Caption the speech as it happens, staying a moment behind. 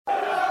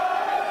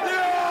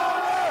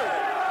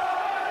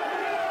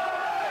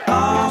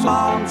Come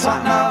on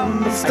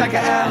Tottenham, stick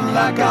it in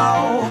the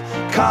goal.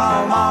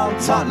 Come on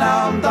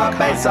Tottenham, the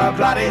beats are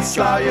bloody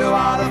slow. You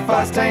are the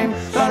first team,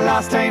 the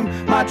last team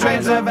my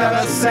dreams have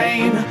ever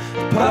seen.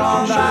 Put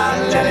on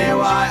that lily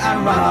white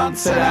and run on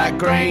to that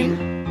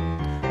green.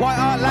 White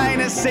Hart Lane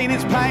has seen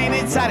its pain,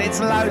 it's had its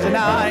lows and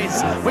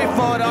highs. We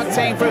fought our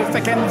team through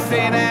thick and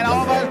thin and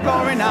all those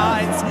glory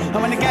nights. And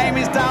when the game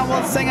is done,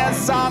 we'll sing a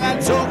song and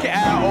talk it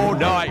out all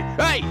night.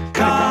 Hey!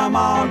 Come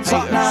on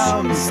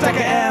Tottenham, stick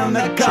it in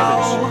the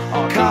goal.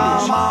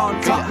 Come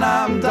on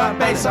Tottenham, don't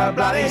be so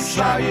bloody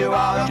slow. You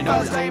are the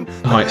first team.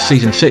 Hi,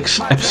 Season 6,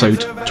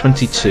 Episode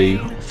 22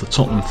 of the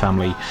Tottenham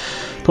Family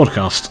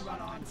Podcast.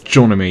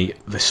 Joining me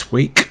this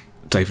week,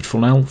 David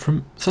Fornell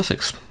from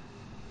Sussex.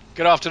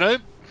 Good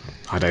afternoon.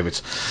 Hi, David.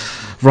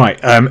 Right,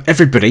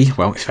 everybody,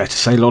 well, it's fair to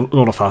say, a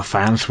lot of our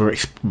fans were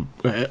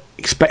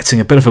expecting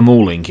a bit of a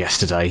mauling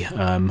yesterday.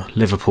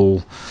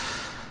 Liverpool,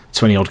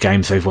 20-odd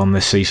games they've won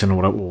this season,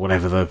 or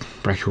whatever the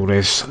record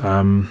is.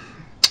 And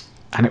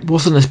it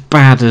wasn't as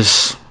bad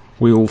as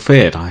we all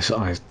feared. I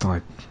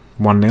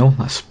 1-0,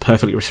 that's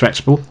perfectly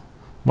respectable.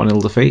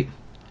 1-0 defeat.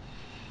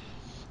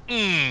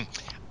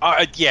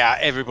 Yeah,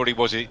 everybody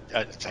was, say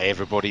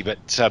everybody,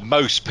 but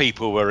most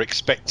people were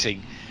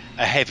expecting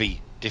a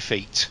heavy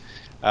defeat.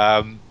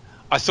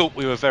 I thought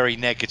we were very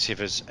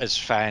negative as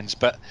fans,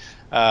 but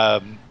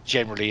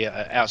generally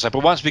outside.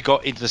 But once we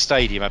got into the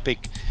stadium, a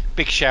big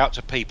shout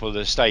to people in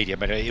the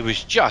stadium, and it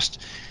was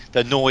just,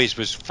 the noise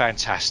was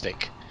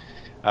fantastic.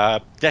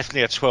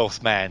 Definitely a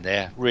 12th man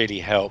there really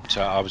helped.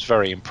 I was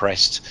very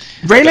impressed.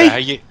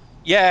 Really?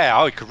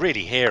 Yeah, I could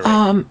really hear it.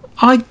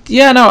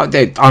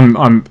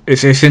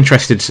 It's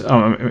interesting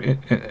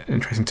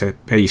to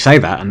hear you say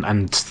that,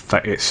 and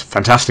that it's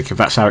fantastic if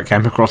that's how it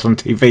came across on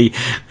TV,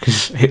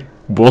 because it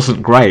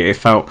wasn't great. It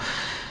felt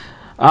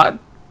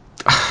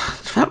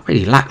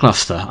really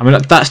lackluster. I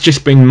mean, that's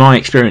just been my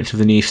experience of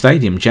the new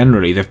stadium.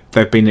 Generally,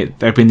 there've been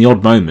the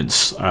odd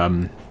moments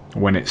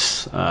when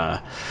it's the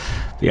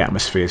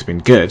atmosphere has been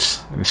good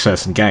in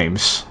certain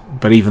games,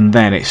 but even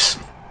then, it's,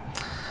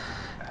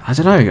 I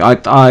don't know.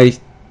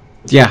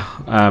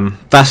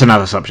 That's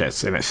another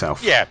subject in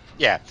itself. Yeah.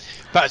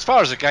 But as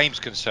far as the game's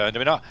concerned,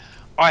 I mean,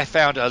 I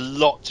found a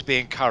lot to be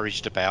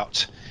encouraged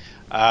about.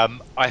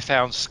 I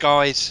found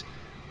Sky's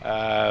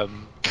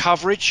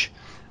coverage,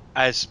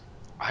 as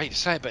I hate to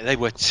say it, but they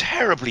were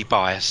terribly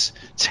biased.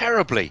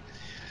 Terribly.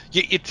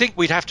 You'd think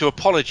we'd have to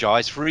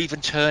apologise for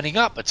even turning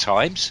up at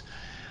times.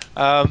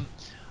 I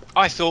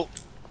thought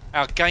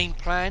our game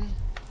plan.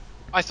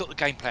 I thought the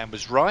game plan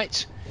was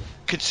right,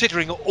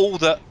 considering all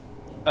that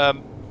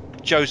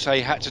Jose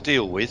had to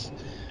deal with.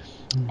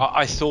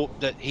 I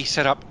thought that he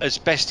set up as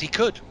best he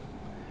could.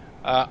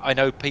 I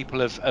know people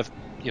have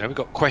we've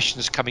got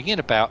questions coming in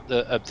about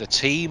the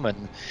team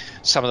and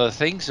some of the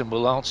things, and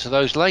we'll answer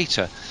those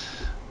later.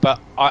 But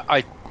all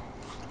right,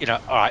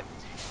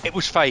 it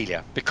was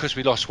failure because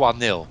we lost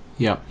 1-0.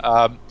 Yeah.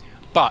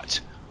 But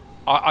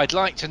I'd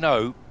like to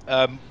know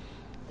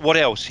what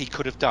else he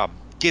could have done,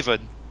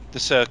 given the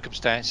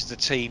circumstances, the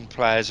team,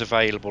 players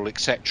available,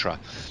 etc.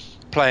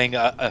 Playing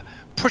a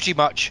pretty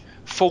much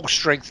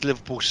full-strength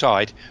Liverpool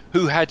side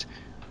who had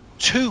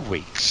 2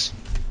 weeks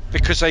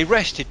because they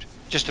rested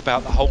just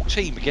about the whole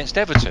team against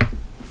Everton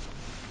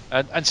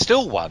and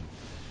still won.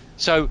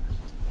 So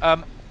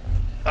a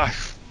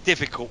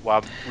difficult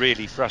one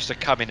really for us to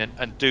come in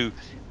and do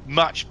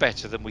much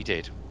better than we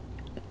did.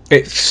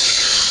 It's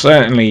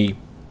certainly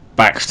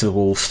backs to the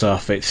wall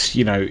stuff. It's,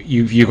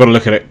 you've got to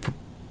look at it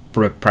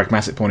from a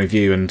pragmatic point of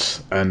view,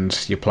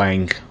 and you're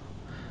playing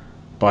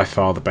by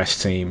far the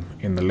best team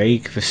in the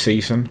league this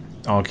season,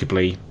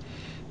 arguably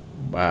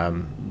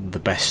the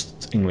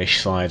best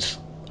English side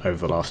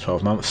over the last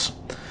 12 months.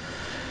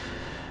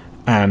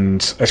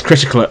 And as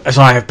critical as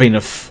I have been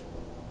of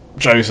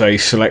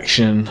Jose's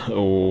selection,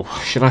 or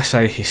should I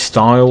say his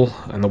style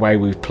and the way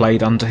we've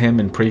played under him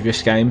in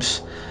previous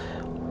games,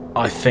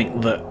 I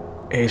think that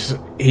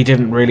he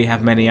didn't really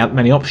have many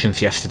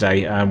options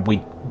yesterday.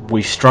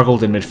 We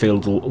struggled in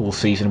midfield all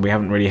season. We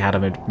haven't really had a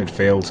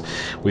midfield.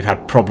 We've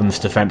had problems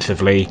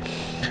defensively.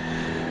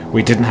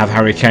 We didn't have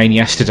Harry Kane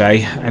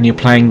yesterday, and you're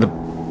playing the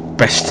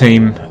best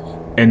team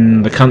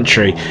in the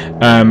country.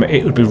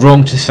 It would be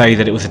wrong to say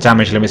that it was a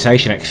damage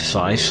limitation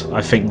exercise.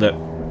 I think that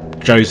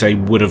Jose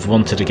would have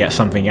wanted to get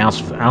something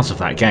out of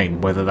that game,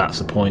 whether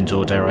that's a point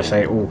or, dare I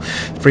say it, all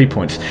 3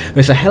 points.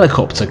 There's a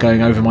helicopter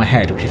going over my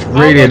head, which is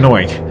really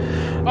annoying.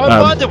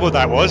 I wondered what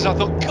that was. I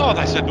thought, God,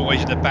 that's a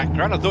noise in the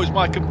background. I thought it was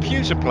my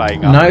computer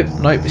playing up.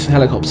 No, it's a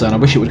helicopter, and I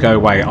wish it would go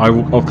away.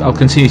 I'll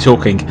continue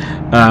talking.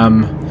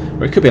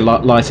 Or it could be a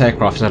light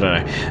aircraft, I don't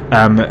know.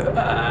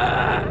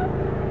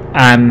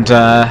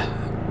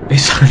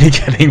 It's only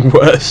getting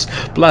worse.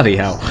 Bloody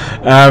hell.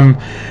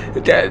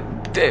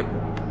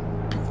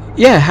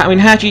 Yeah, I mean,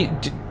 how do you...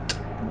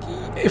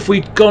 If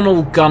we'd gone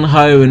all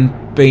gun-ho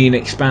and been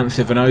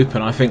expansive and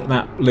open, I think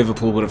that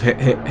Liverpool would have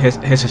hit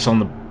us on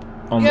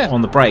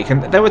the break.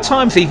 And there were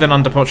times even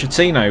under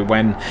Pochettino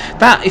when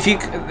that,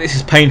 this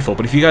is painful,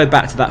 but if you go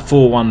back to that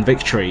 4-1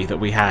 victory that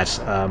we had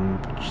 2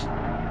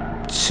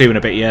 and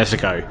a bit years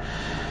ago,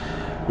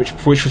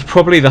 which was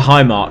probably the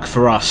high mark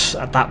for us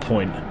at that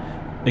point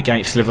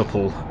against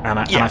Liverpool, and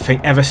I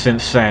think ever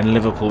since then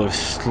Liverpool have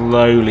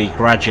slowly,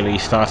 gradually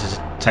started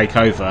to take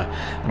over,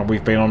 and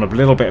we've been on a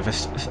little bit of a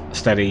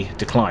steady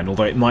decline,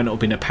 although it might not have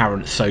been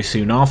apparent so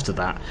soon after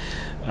that.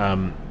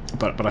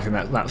 But I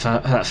think that's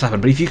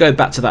happened. But if you go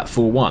back to that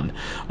 4-1,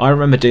 I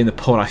remember doing the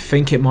pod. I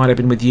think it might have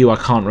been with you. I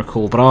can't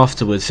recall. But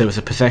afterwards, there was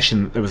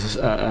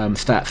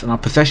stats, and our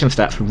possession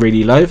stats were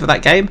really low for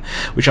that game,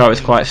 which I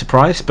was quite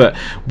surprised. But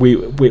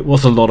it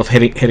was a lot of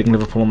hitting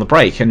Liverpool on the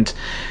break, and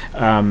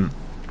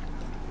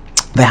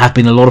there have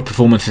been a lot of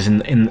performances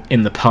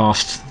in the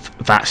past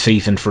that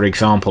season, for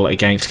example,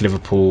 against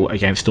Liverpool,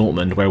 against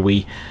Dortmund, where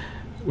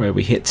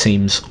we hit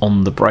teams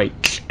on the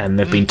break, and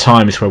there've been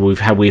times where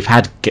we've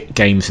had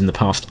games in the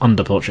past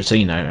under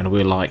Pochettino, and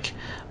we're like,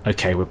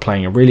 okay, we're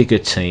playing a really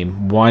good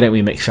team. Why don't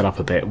we mix it up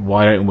a bit?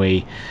 Why don't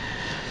we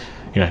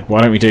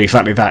do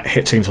exactly that?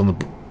 Hit teams on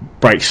the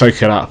break,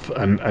 soak it up,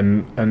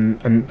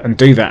 and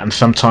do that. And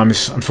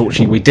sometimes,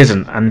 unfortunately, we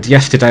didn't. And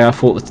yesterday, I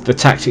thought that the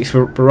tactics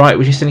were right.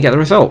 We just didn't get the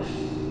result.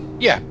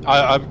 Yeah,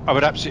 I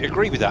would absolutely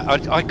agree with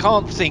that. I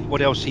can't think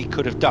what else he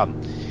could have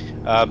done.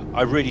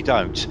 I really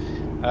don't.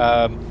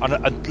 And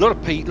a lot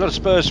of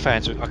Spurs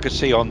fans I could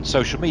see on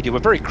social media were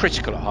very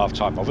critical at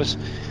half-time of us.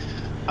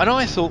 And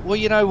I thought, well,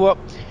 you know what?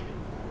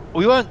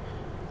 We weren't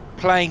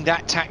playing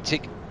that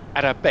tactic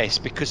at our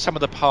best because some of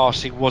the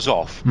passing was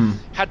off.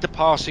 Had the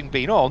passing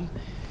been on,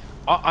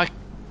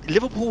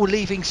 Liverpool were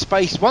leaving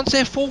space. Once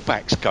their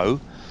fullbacks go,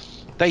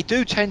 they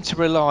do tend to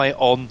rely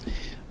on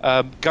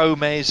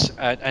Gomez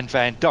and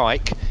Van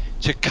Dijk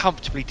to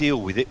comfortably deal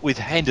with it, with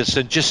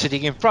Henderson just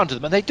sitting in front of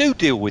them, and they do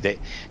deal with it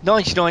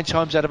 99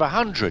 times out of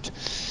 100.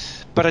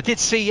 But I did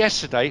see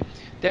yesterday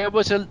there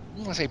was I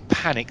say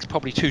panic's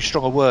probably too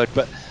strong a word,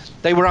 but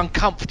they were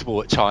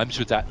uncomfortable at times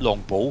with that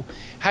long ball.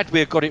 Had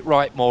we got it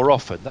right more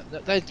often,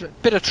 there's a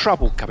bit of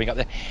trouble coming up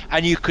there,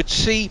 and you could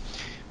see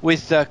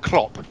with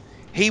Klopp,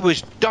 he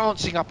was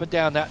dancing up and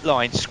down that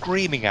line,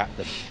 screaming at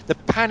them. The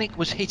panic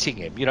was hitting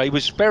him. He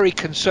was very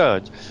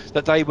concerned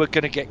that they were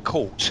going to get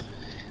caught.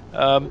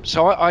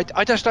 So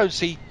I just don't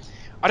see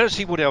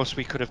what else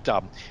we could have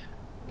done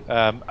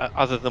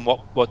other than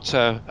what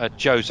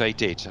Jose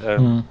did.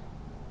 And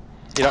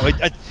Lo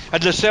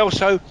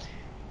Celso,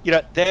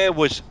 there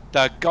was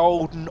the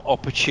golden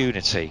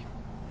opportunity,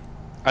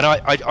 and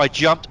I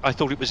jumped. I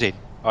thought it was in.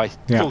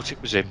 Thought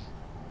it was in.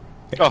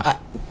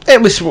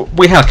 It was.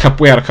 We had a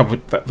couple.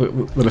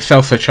 With a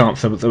Celso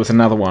chance. There was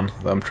another one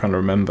that I'm trying to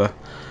remember.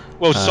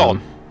 Well,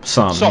 Son,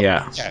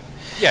 yeah.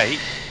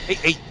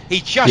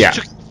 He just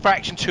took the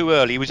fraction too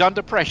early. He was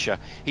under pressure.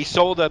 He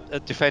saw the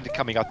defender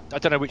coming up. I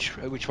don't know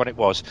which one it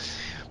was,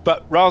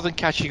 but rather than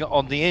catching it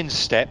on the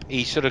instep,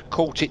 he sort of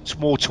caught it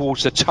more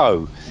towards the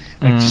toe,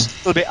 and just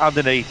a little bit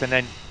underneath, and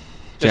then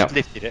just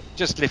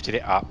lifted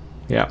it up.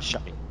 Yeah.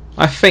 Shame.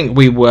 I think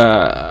we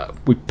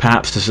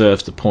perhaps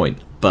deserved the point,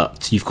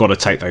 but you've got to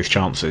take those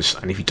chances,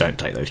 and if you don't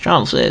take those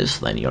chances,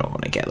 then you're not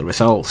going to get the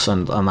results,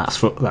 and that's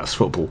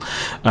football.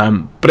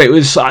 But it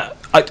was,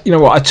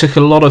 I took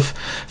a lot of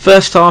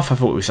first half. I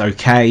thought it was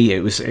okay.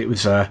 It was.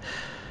 I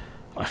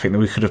think that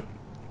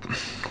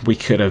we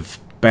could have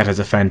better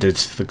defended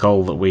the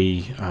goal that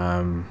we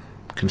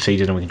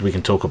conceded, and we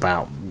can talk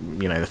about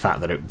the fact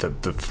that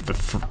the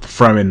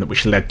throw-in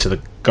which led to the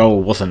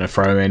goal wasn't a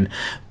throw-in,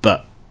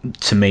 but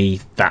to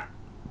me that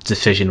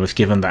decision was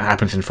given. That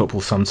happens in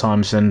football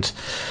sometimes, and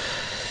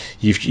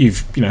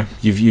you've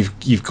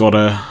got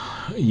to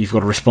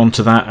respond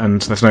to that,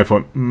 and there's no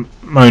point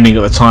moaning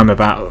at the time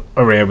about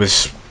Aurier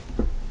was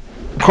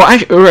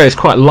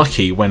quite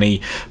lucky when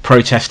he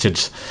protested.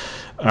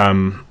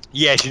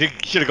 Yeah, should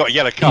have got a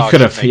yellow card. He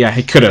could have. Yeah,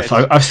 he could have.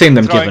 I've seen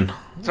them given.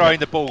 Throwing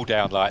the ball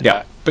down like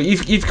that. But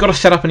you've got to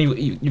set up and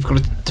you've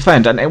got to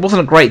defend, and it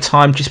wasn't a great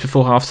time just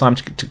before half time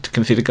to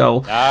concede a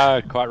goal.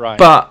 No, quite right.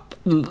 But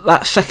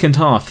that second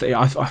half,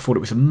 I thought it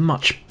was a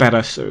much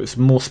better, so it was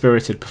a more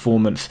spirited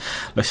performance.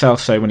 Lo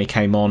Celso, when he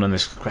came on, and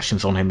there's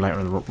questions on him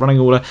later in the running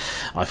order,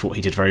 I thought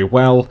he did very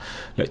well,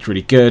 looked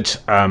really good,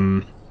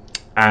 and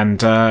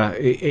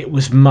it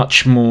was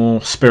much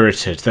more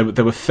spirited.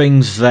 There were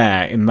things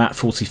there in that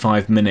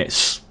 45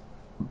 minutes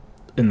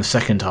in the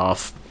second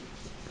half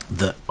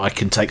that I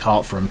can take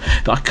heart from.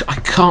 That I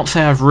can't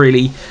say I've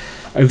really,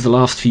 over the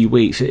last few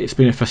weeks, it's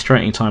been a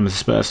frustrating time as a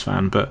Spurs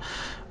fan, but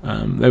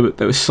there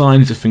were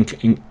signs of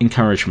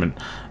encouragement.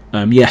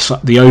 Yes,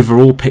 the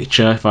overall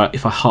picture,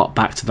 if I hark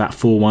back to that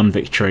 4-1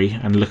 victory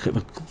and look at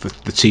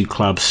the two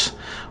clubs,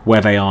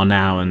 where they are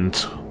now and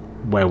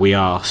where we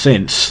are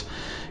since,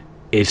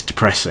 is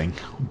depressing.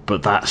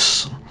 But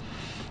that's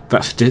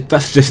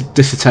just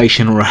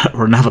dissertation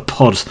or another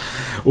pod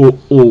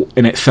all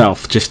in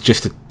itself, just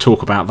to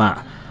talk about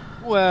that.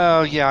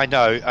 Well, yeah, I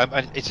know.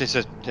 There's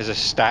a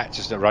stat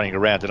just running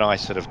around, and I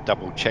sort of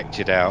double checked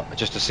it out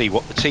just to see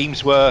what the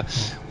teams were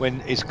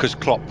because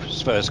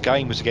Klopp's first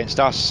game was against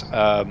us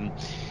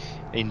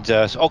in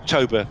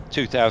October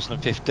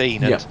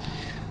 2015, and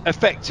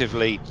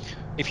effectively,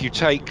 if you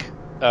take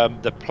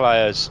the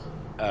players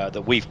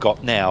that we've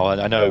got now, and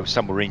I know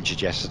some were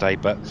injured yesterday,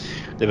 but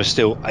there were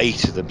still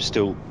 8 of them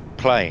still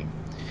playing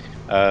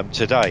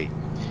today,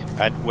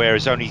 and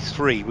whereas only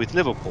 3 with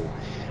Liverpool.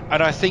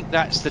 And I think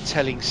that's the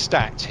telling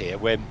stat here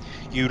when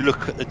you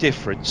look at the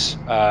difference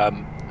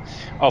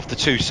of the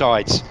two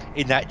sides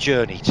in that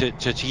journey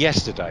to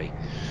yesterday.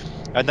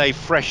 And they've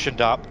freshened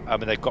up. I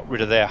mean, they've got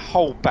rid of their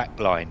whole back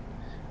line.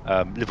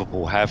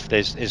 Liverpool have.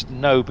 There's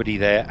nobody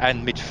there,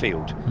 and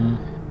midfield.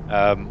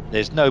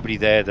 There's nobody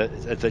there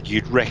that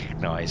you'd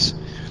recognise,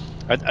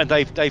 and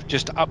they've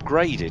just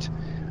upgraded,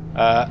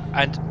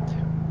 and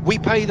we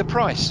pay the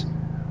price.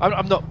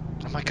 I'm not.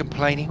 Am I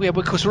complaining? Yeah,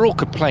 because we're all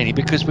complaining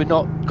because we're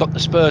not got the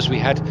Spurs we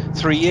had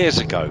 3 years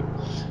ago.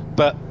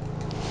 But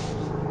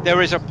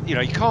there is you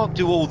can't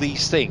do all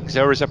these things.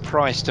 There is a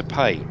price to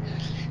pay.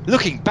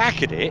 Looking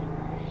back at it,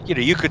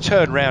 you could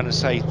turn around and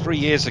say 3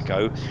 years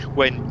ago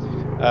when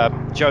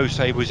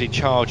Jose was in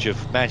charge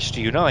of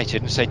Manchester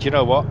United and said, you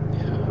know what,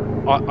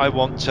 I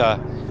want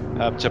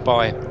to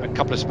buy a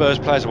couple of Spurs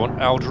players. I want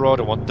Alderweireld,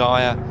 I want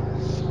Dyer.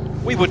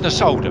 We wouldn't have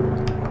sold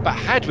them. But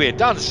had we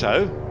done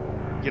so,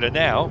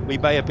 now we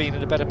may have been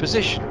in a better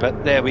position.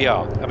 But there we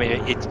are. I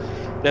mean,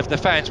 the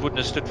fans wouldn't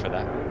have stood for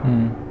that.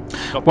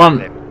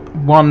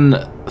 One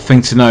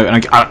thing to note,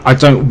 and I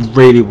don't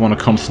really want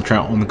to concentrate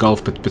on the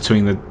gulf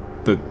between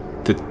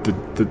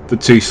the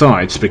two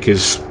sides,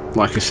 because,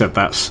 like I said,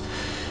 that's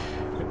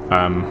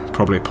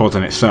probably a pod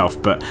in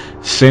itself. But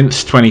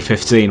since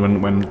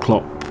 2015, when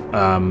Klopp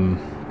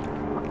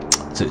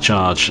took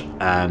charge,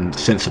 and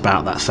since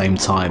about that same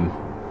time,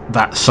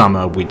 that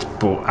summer we'd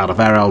bought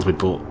Alderweireld, we'd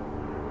bought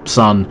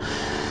Son.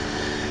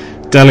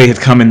 Dele had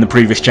come in the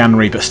previous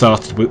January, but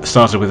started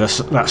with us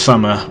that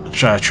summer.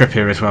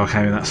 Trippier as well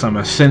came in that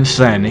summer. Since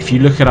then, if you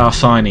look at our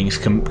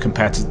signings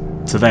compared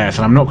to theirs,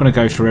 and I'm not going to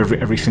go through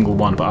every single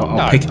one, but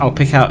I'll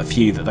pick out a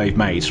few that they've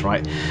made.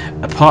 Right,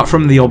 apart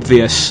from the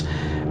obvious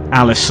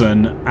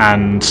Alisson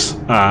and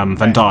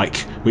Van Dijk,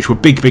 which were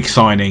big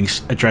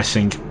signings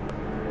addressing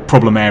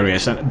problem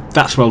areas, and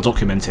that's well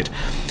documented.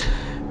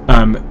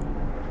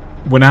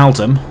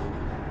 Wijnaldum,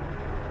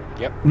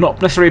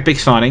 not necessarily a big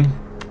signing.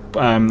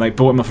 They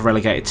bought him off a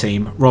relegated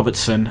team.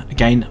 Robertson,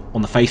 again,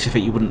 on the face of it,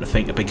 you wouldn't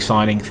think a big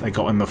signing. They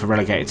got him off a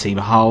relegated team.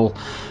 Hull.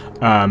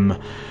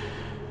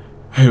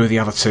 Who are the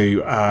other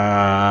two?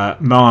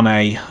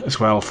 Mane as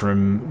well,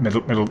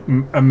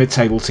 from a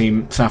mid-table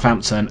team,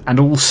 Southampton, and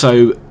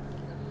also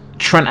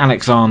Trent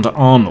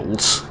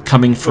Alexander-Arnold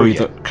coming through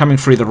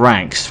the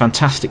ranks.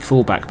 Fantastic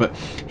fullback, but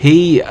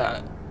he.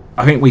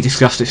 I think we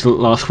discussed this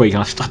last week,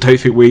 and I don't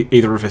think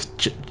either of us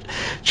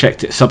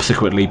checked it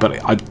subsequently, but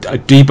I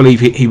do believe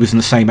he was in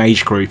the same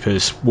age group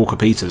as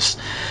Walker-Peters.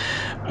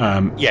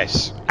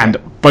 Yes. And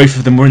both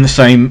of them were in the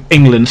same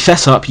England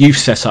youth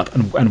setup,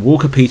 and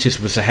Walker-Peters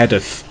was ahead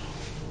of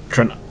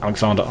Trent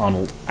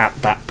Alexander-Arnold at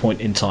that point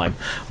in time.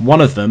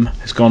 One of them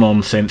has gone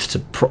on since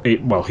to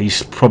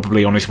he's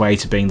probably on his way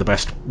to being the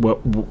best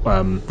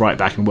right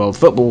back in world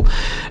football,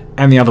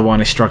 and the other one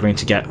is struggling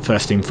to get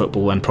first team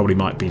football and probably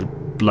might be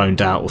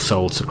loaned out or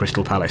sold to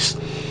Crystal Palace.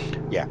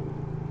 Yeah.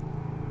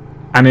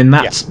 And in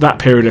that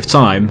period of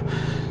time,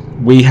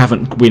 we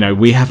haven't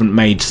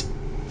made,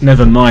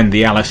 never mind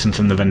the Alissons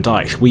and the Van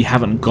Dijks, we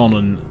haven't gone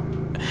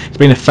and, it's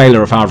been a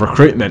failure of our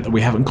recruitment that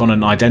we haven't gone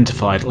and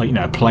identified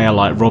a player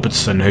like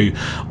Robertson, who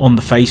on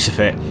the face of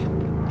it,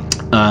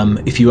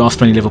 if you asked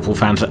many Liverpool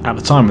fans at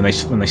the time when they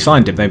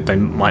signed him, they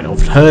might not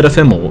have heard of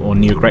him or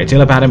knew a great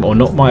deal about him, or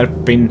not might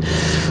have been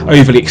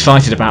overly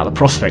excited about the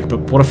prospect. But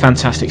what a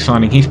fantastic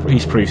signing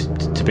he's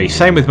proved to be.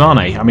 Same with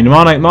Mane. I mean,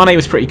 Mane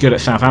was pretty good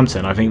at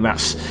Southampton. I think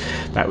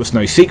that was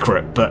no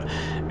secret. But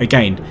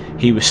again,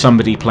 he was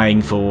somebody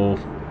playing for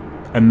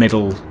a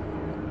middle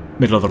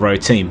of the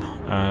road team,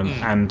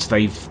 and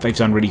they've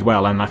done really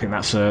well. And I think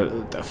that's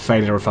a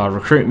failure of our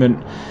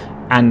recruitment.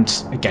 And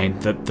again,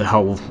 the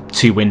whole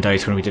 2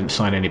 windows when we didn't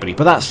sign anybody,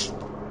 but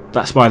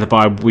that's by the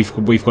by. We've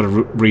got to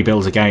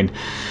rebuild again.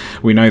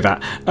 We know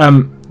that.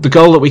 The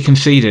goal that we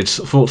conceded.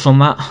 Thoughts on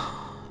that?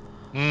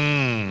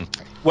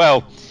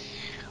 Well,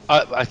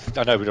 I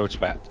know we talked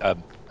about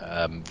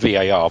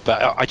VAR,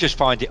 but I just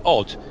find it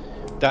odd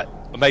that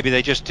maybe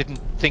they just didn't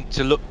think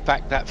to look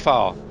back that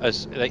far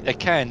as they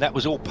can. That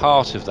was all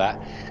part of that,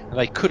 and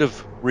they could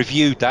have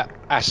reviewed that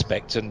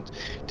aspect and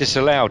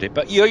disallowed it.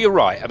 But you're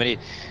right. I mean,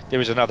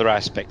 there is another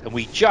aspect, and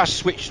we just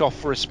switched off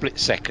for a split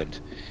second.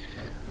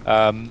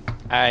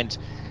 And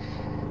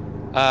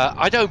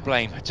I don't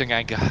blame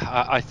Tanganga.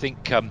 I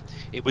think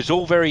it was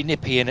all very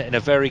nippy and in a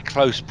very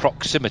close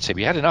proximity.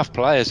 We had enough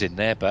players in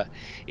there, but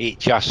it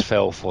just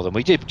fell for them.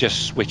 We did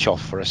just switch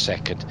off for a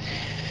second.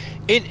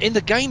 In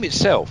the game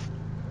itself,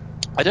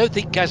 I don't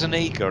think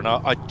Gazzaniga, and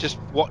I just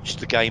watched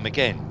the game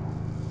again,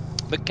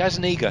 but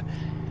Gazzaniga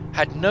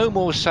had no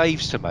more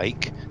saves to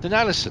make than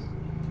Alisson.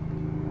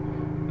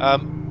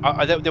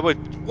 They were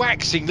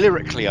waxing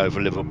lyrically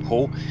over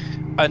Liverpool,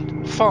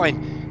 and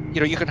fine,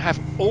 you can have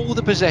all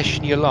the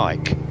possession you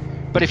like,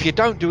 but if you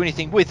don't do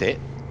anything with it,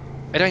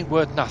 it ain't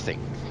worth nothing.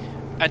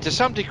 And to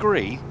some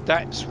degree,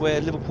 that's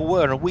where Liverpool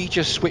were, and we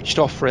just switched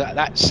off for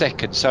that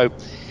second. So,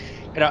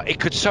 it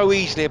could so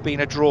easily have been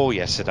a draw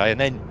yesterday, and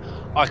then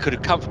I could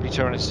have comfortably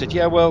turned and said,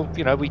 yeah, well,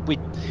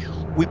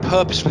 we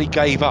purposefully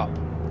gave up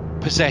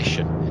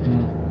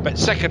possession. But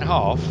second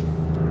half,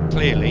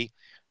 clearly,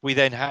 we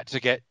then had to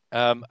get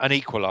an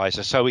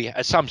equaliser. So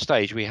at some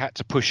stage we had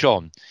to push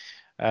on,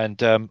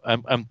 and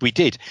we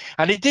did.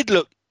 And it did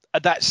look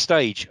at that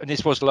stage, and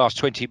this was the last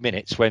 20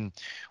 minutes when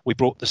we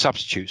brought the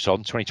substitutes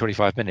on,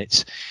 25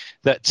 minutes,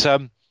 that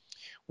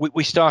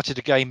we started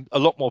to gain a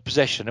lot more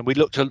possession, and we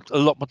looked a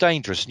lot more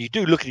dangerous. And you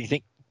do look at it and you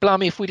think,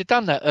 blimey, if we'd have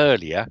done that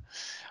earlier.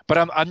 But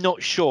I'm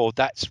not sure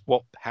that's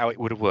how it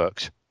would have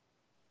worked.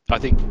 I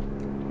think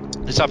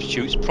the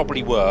substitutes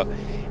probably were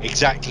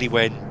exactly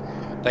when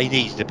they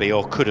needed to be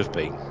or could have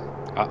been.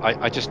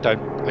 I just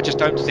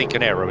don't think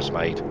an error was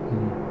made.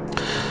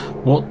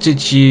 What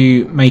did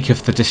you make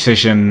of the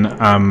decision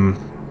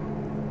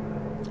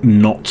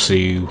not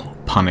to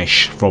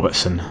punish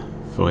Robertson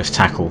for his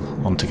tackle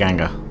on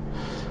Tanganga?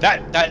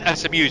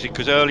 That's amusing,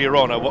 because earlier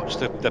on I watched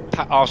the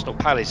Arsenal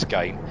Palace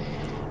game,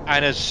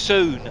 and as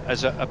soon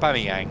as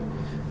Aubameyang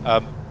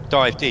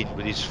dived in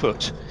with his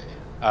foot,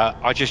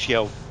 I just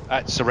yelled,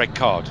 "That's a red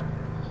card."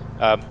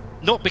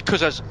 Not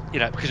because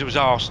because it was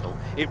Arsenal.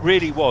 It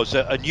really was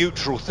a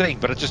neutral thing,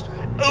 but I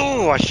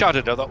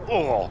shuddered. I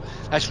thought,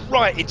 that's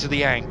right into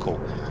the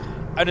ankle.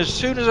 And as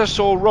soon as I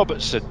saw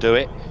Robertson do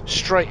it,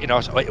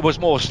 it was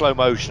more slow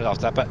motion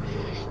after that. But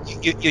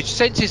your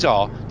senses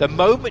are, the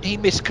moment he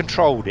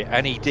miscontrolled it,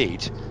 and he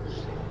did,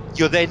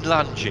 you're then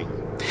lunging.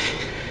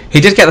 He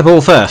did get the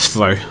ball first,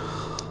 though.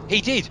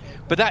 He did,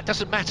 but that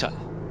doesn't matter,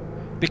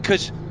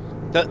 because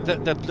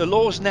the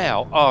laws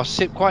now are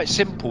quite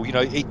simple.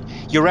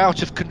 You're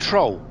out of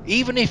control.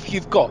 Even if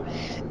you've got,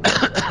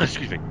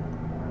 excuse me,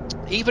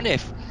 even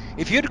if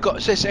you'd have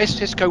got,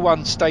 let's go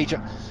one stage.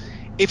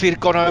 If he'd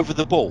gone over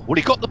the ball, well,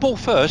 he got the ball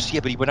first, yeah,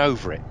 but he went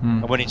over it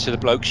and went into the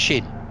bloke's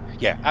shin.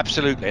 Yeah,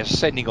 absolutely, a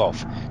sending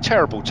off,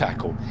 terrible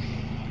tackle.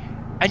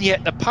 And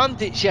yet the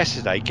pundits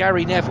yesterday,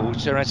 Gary Neville,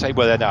 turned around and say,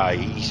 well, no,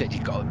 he said he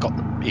got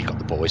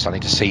the ball. It's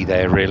nothing to see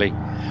there, really.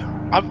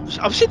 I'm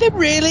sitting there,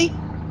 really?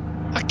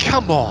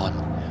 Come on.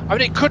 I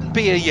mean, it couldn't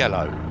be a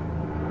yellow.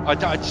 I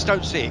just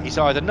don't see it. It's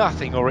either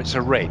nothing or it's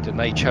a red, and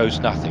they chose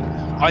nothing.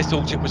 I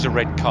thought it was a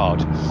red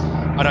card,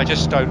 and I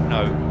just don't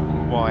know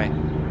why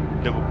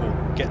Liverpool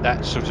get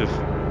that sort of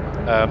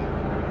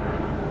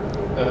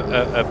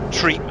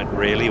treatment,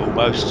 really,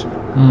 almost.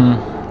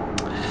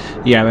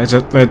 Yeah,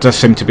 there does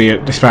seem to be a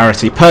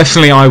disparity.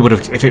 Personally, I would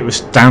have, if it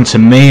was down to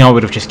me, I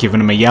would have just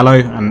given him a yellow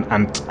and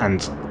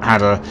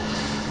had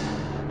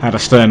a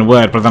stern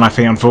word. But then I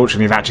think,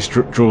 unfortunately, that just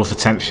draws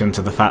attention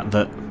to the fact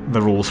that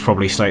the rules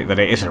probably state that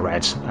it is a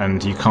red,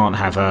 and you can't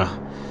have a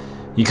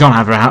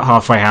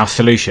halfway house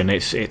solution.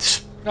 It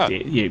is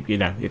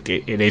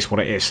what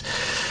it is.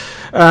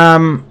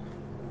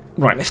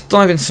 Right, let's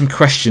dive into some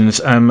questions.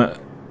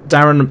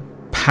 Darren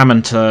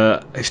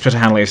Pamanter, his Twitter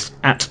handle is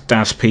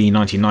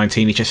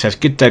 @DazP1919. He just says,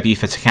 good debut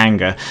for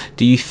Tanganga.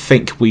 Do you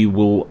think we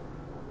will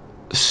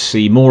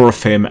see more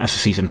of him as the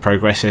season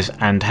progresses,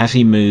 and has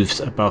he moved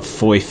above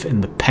Foyth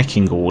in the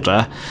pecking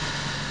order?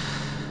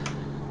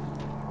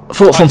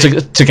 Thoughts on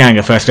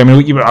Tanganga first. I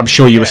mean, I'm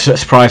sure you were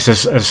surprised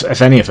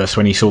as any of us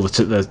when you saw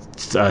the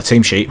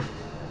team sheet.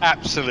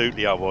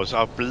 Absolutely, I was.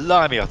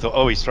 Blimey, I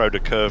thought, he's thrown a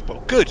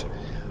curveball. Good.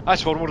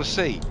 That's what I want to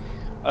see.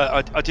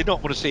 I did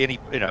not want to see any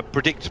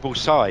predictable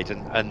side,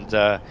 and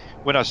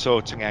when I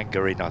saw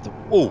Tanganga in, I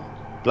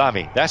thought,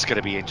 blimey, that's going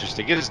to be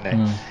interesting, isn't it?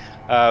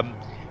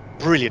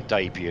 Brilliant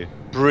debut.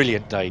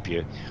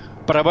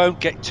 But I won't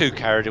get too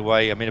carried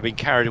away. I mean, I've been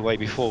carried away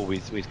before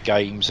with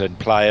games and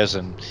players,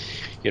 and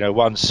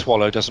one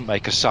swallow doesn't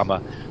make a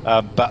summer.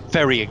 But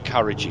very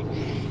encouraging.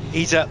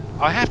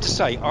 I have to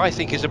say, I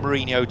think he's a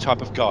Mourinho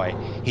type of guy.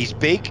 He's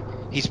big,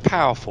 he's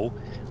powerful,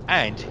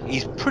 and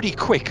he's pretty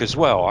quick as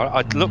well.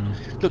 I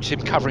looked at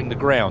him covering the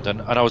ground,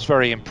 and I was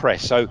very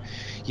impressed. So,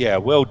 yeah,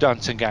 well done,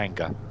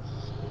 Tanganga.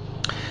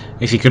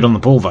 Is he good on the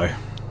ball, though?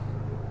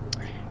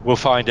 We'll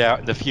find out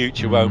in the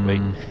future, won't we?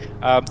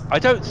 I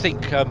don't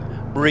think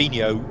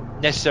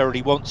Mourinho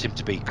necessarily wants him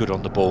to be good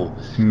on the ball.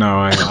 No,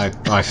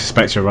 I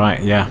suspect you're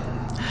right, yeah.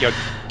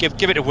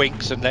 Give it to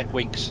Winks and let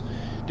Winks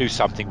do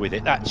something with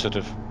it. That sort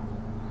of,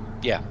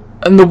 yeah.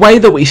 And the way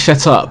that we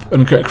set up,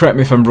 and correct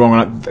me if I'm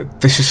wrong,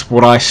 this is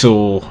what I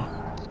saw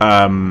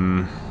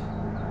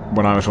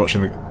when I was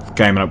watching the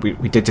game, and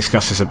we did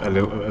discuss this a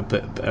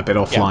bit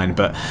offline.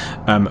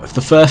 Yeah. But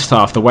the first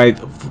half, the way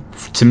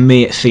to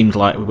me it seemed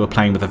like we were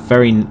playing with a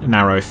very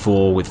narrow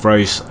four, with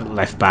Rose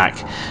left back,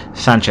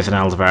 Sanchez and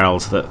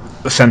Alderweireld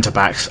the centre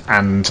backs,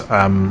 and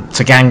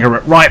Tanganga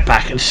at right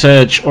back, and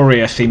Serge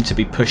Aurier seemed to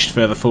be pushed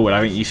further forward.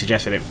 I think you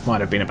suggested it might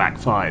have been a back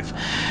five.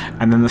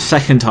 And then the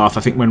second half,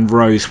 I think when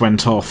Rose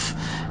went off,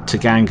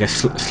 Tanganga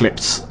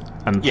slipped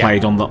and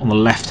played on the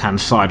left hand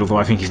side, although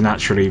I think he's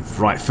naturally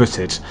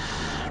right-footed.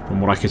 From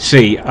what I could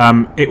see,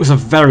 it was a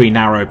very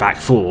narrow back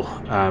four,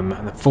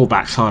 and the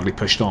full-backs hardly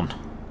pushed on.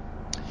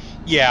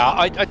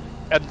 Yeah,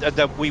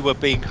 and we were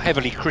being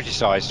heavily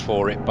criticised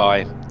for it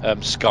by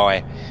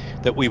Sky,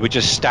 that we were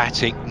just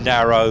static,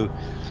 narrow,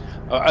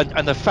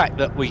 and the fact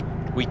that we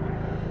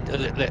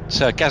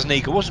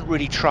Gazaniga wasn't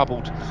really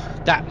troubled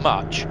that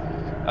much.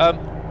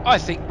 I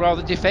think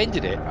rather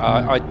defended it.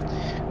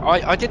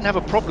 I didn't have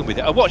a problem with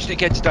it. I watched it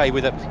again today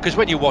because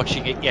when you're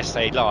watching it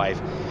yesterday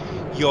live,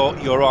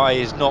 your eye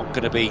is not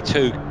going to be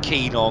too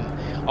keen on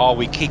are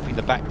we keeping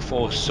the back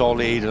four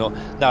solid or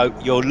no.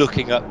 You're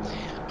looking at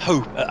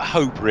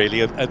hope really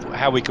of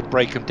how we can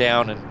break them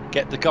down and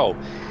get the goal.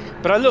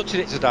 But I looked at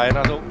it today and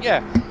I thought,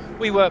 yeah,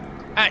 we were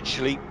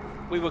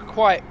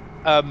quite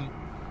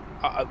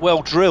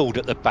well drilled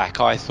at the back.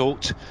 I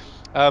thought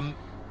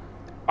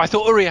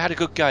Uri had a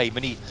good game,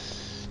 and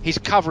his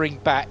covering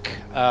back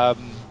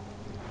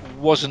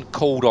wasn't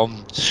called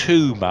on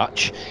too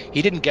much.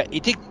 He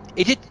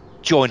did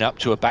join up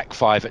to a back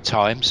five at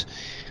times,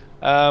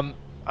 and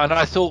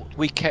I thought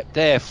we kept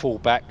their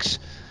fullbacks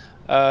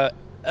a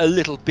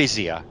little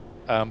busier,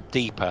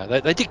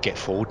 deeper. They did get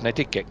forward and they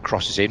did get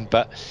crosses in,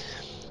 but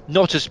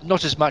not as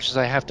much as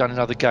they have done in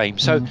other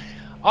games. So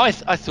I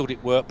thought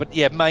it worked, but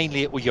yeah,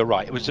 mainly you're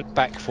right. It was at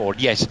back four.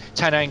 Yes,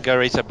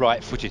 Tanganga is a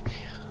right-footed.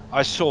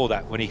 I saw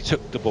that when he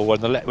took the ball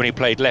when he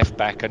played left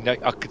back, and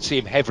I could see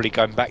him heavily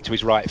going back to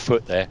his right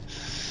foot there.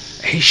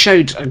 He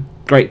showed a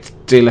great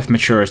deal of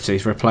maturity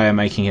for a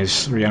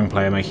young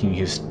player making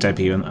his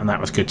debut, and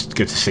that was good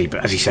to see.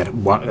 But as you said,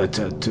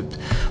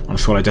 one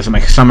swallow doesn't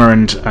make a summer,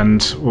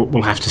 and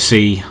we'll have to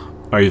see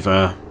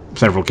over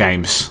several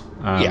games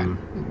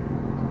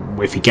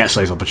if he gets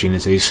those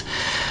opportunities,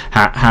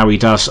 how he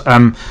does.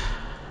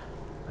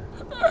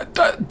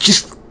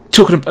 Just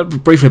talking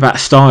briefly about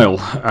style,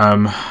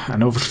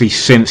 and obviously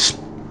since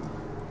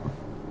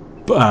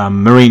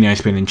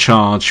Mourinho's been in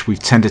charge, we've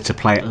tended to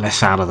play it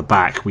less out of the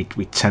back.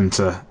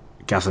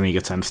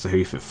 Gazaniga tends to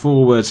hoof it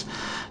forward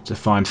to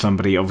find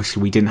somebody.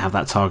 Obviously, we didn't have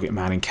that target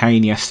man in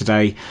Kane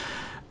yesterday.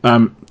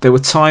 There were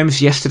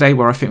times yesterday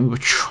where I think we were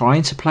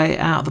trying to play it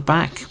out of the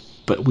back,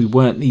 but we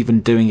weren't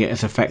even doing it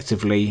as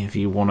effectively, if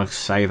you want to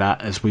say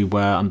that, as we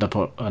were under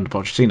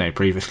Pochettino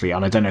previously.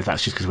 And I don't know if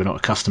that's just because we're not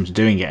accustomed to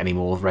doing it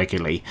anymore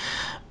regularly,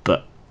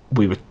 but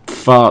we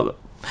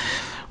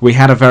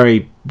had a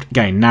very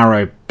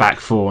narrow back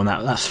four, and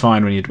that's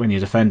fine when you're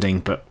defending.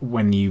 But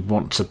when you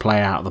want to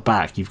play out the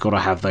back, you've got to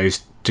have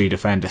those two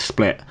defenders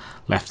split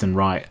left and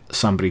right.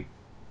 Somebody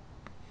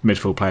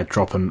midfield player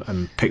drop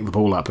and pick the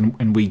ball up,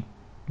 and we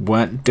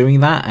weren't doing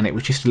that, and it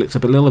was just looked a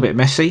little bit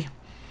messy.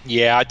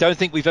 Yeah, I don't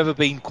think we've ever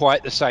been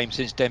quite the same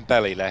since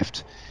Dembele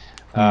left.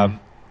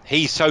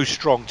 He's so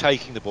strong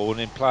taking the ball, and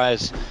then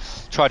players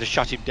try to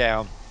shut him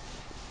down.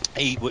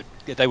 They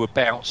would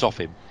bounce off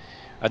him,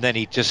 and then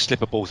he'd just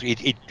slip a ball.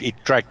 He'd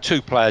drag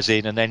two players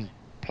in and then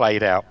play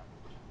it out.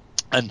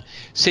 And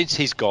since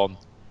he's gone,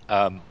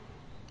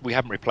 we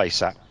haven't replaced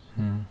that.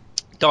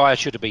 Dyer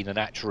should have been a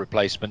natural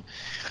replacement.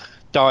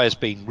 Dyer's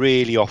been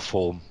really off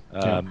form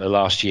the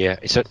last year.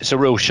 It's a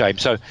real shame.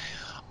 So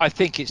I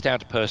think it's down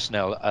to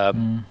personnel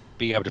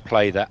being able to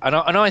play that. And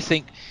I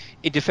think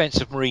in defence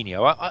of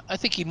Mourinho, I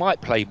think he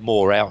might play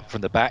more out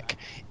from the back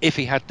if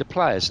he had the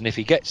players. And if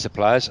he gets the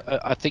players,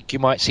 I think you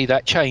might see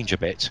that change a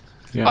bit.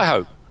 Yeah.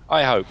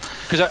 I hope.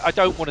 Because I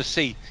don't want to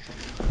see...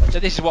 So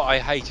this is what I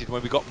hated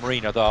when we got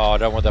Mourinho. I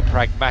don't want the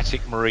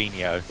pragmatic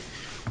Mourinho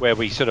where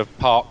we sort of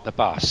park the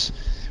bus.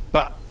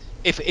 But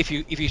if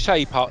you say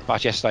he parked the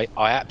bus yesterday,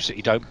 I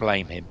absolutely don't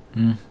blame him.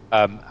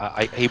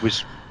 He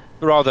was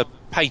rather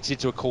painted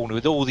into a corner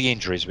with all the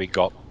injuries we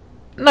got.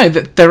 No,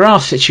 there are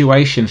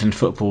situations in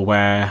football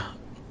where,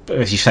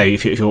 as you say,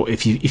 if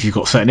you've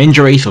got certain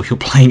injuries, or if you're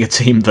playing a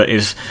team that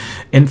is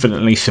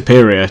infinitely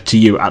superior to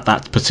you at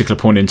that particular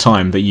point in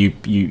time, that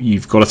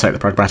you've got to take the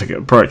pragmatic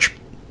approach.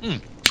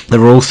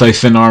 There are also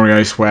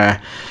scenarios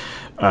where,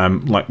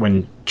 like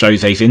when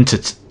Jose's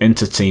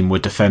Inter team were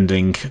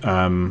defending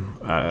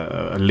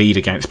a lead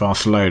against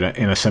Barcelona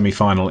in a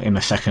semi-final in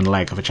the second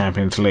leg of a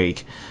Champions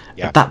League.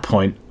 Yeah. At that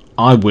point,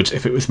 I would,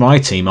 if it was my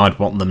team, I'd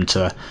want them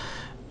to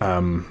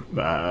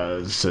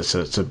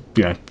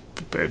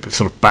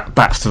sort of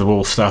backs to the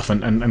wall stuff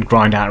and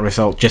grind out a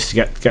result just to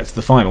get to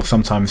the final.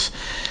 Sometimes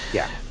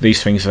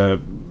these things are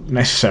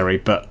necessary,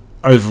 but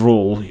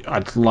overall,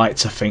 I'd like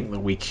to think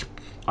that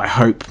I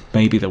hope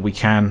maybe that we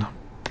can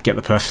get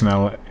the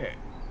personnel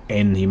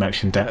in. You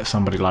mentioned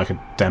somebody like a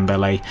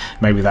Dembele,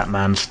 maybe that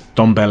man's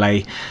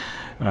Dombele,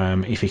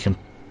 if he can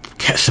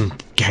get some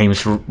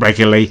games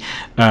regularly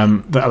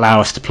that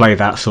allow us to play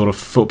that sort of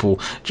football.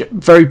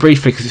 Very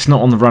briefly, because it's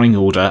not on the running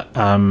order,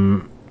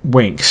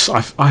 Winks,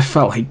 I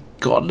felt he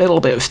got a little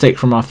bit of stick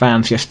from our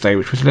fans yesterday,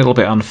 which was a little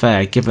bit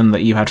unfair, given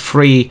that you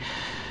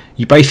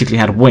basically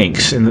had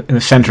Winks in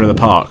the centre of the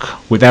park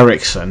with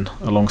Eriksen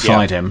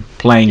alongside him,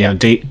 playing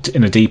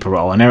in a deeper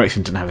role, and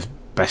Eriksen didn't have his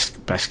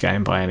best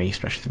game by any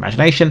stretch of the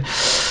imagination.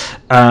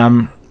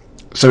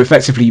 So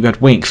effectively, you had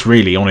Winks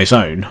really on his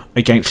own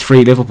against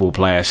three Liverpool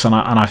players, and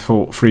I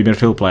thought three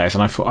midfield players,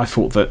 and I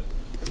thought that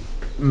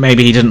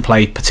maybe he didn't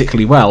play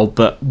particularly well.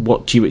 But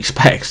what do you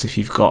expect if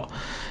you've got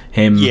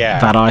him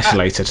that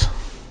isolated?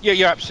 Yeah,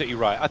 you're absolutely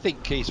right. I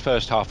think his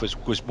first half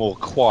was more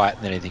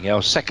quiet than anything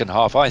else. Second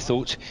half, I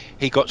thought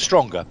he got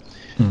stronger.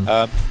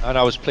 and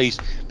I was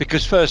pleased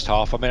because first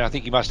half, I mean, I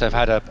think he must have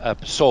had a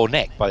sore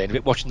neck by the end of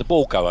it, watching the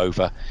ball go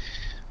over.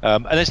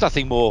 And there's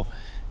nothing more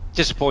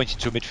disappointing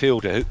to a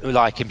midfielder who,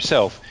 like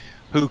himself,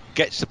 who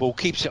gets the ball,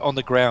 keeps it on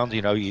the ground.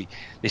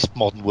 This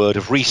modern word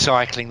of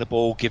recycling the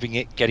ball, getting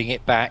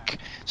it back,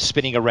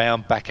 spinning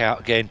around, back out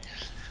again,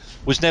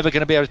 was never going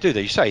to be able to do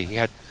that. You say he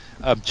had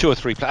 2 or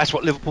 3 players. That's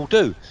what Liverpool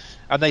do,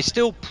 and they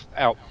still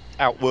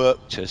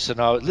outworked us. And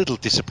I was a little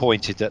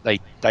disappointed that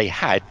they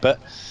had, but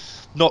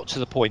not to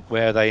the point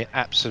where they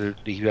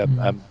absolutely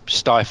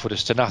stifled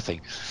us to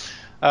nothing.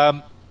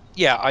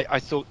 I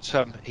thought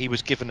he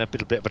was given a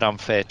little bit of an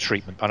unfair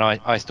treatment, and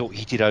I thought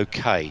he did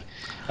okay.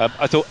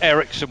 I thought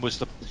Eriksen was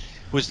the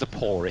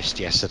poorest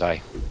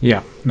yesterday.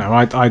 Yeah, no,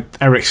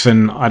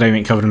 Eriksen, I don't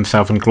think covered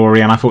himself in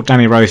glory, and I thought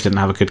Danny Rose didn't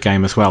have a good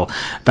game as well.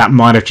 That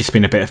might have just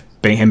been a bit of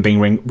him being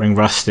ring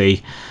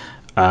rusty,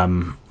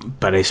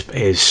 but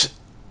his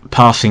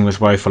passing was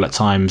woeful at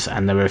times,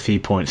 and there were a few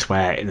points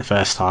where in the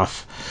first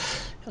half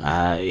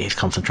his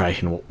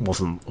concentration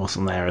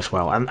wasn't there as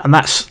well, and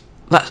that's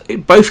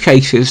in both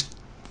cases.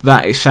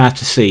 That is sad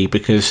to see,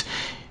 because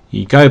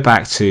you go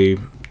back to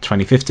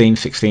 2015,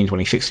 16,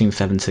 2016,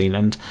 17,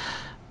 and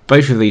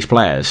both of these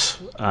players,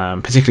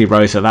 particularly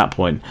Rose at that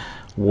point,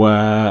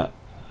 were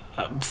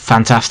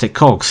fantastic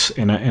cogs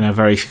in a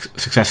very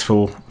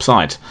successful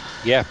side.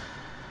 Yeah.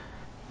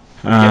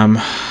 And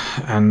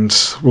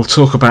we'll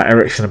talk about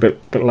Eriksen a bit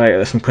later.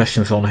 There's some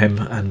questions on him,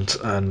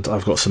 and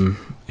I've got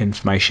some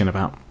information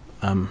about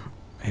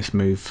his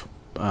move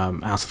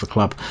out of the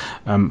club,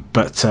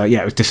 but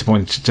it was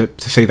disappointing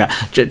to see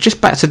that.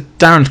 Just back to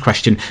Darren's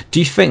question, do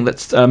you think that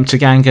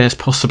Tanganga has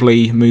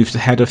possibly moved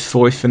ahead of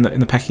Foyth in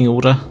the pecking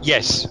order?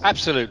 Yes,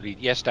 absolutely.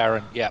 Yes,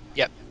 Darren. Yep.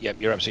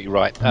 You're absolutely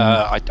right.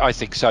 I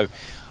think so.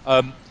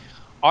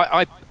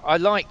 I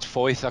liked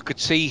Foyth. I could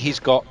see he's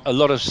got a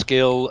lot of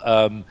skill,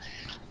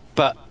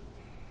 but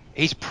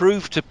he's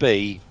proved to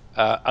be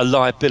a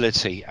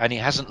liability, and he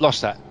hasn't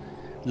lost that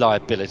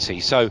liability.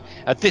 So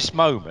at this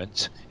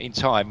moment in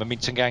time, I mean,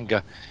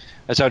 Tanganga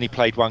has only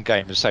played one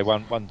game, and say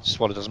one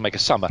swallow doesn't make a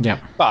summer. Yeah.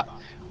 But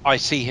I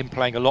see him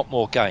playing a lot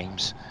more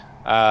games,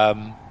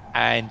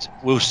 and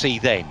we'll see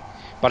then.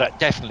 But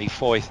definitely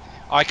Foyth.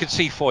 I could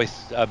see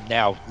Foyth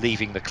now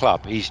leaving the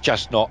club. He's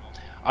just not,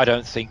 I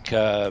don't think,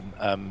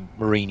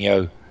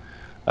 Mourinho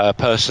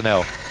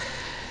personnel.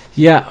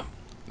 Yeah.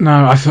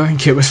 No, I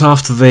think it was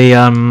after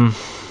the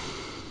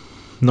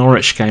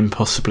Norwich game,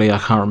 possibly. I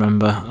can't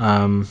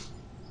remember.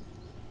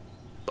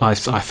 I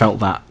felt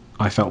that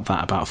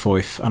about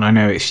Foyth, and I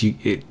know it's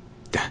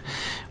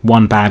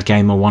one bad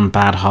game or one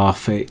bad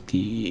half.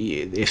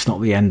 It's not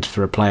the end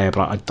for a player,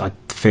 but I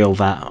feel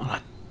that. I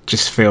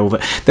just feel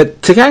that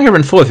Tanganga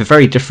and Foyth are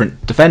very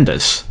different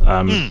defenders.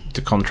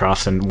 To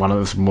contrast, and one of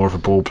them's more of a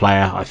ball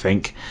player, I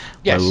think.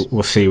 Yes.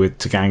 We'll see with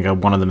Tanganga.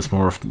 One of them's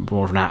more of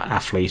an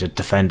athlete, a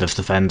defender's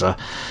defender.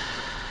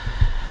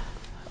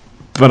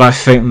 But I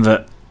think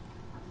that.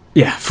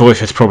 Yeah,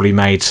 Foyth has probably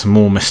made some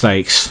more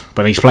mistakes,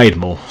 but he's played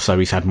more, so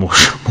he's had more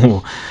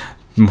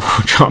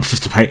chances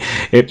to play.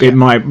 It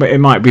might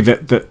be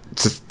that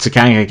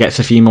Tanganga gets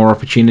a few more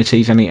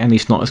opportunities, and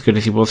he's not as good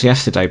as he was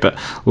yesterday. But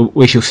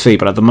we shall see.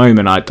 But at the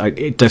moment,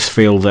 it does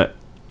feel that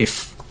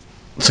if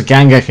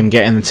Tanganga can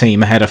get in the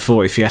team ahead of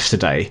Foyth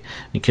yesterday,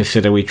 and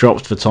consider we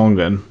dropped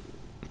Vertonghen,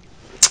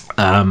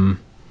 and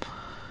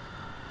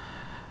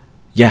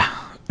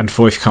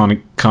Foyth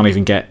can't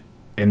even get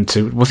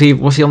into. Was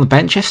he on the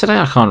bench yesterday?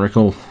 I can't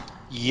recall.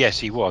 Yes,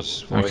 he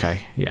was.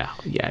 Okay, yeah.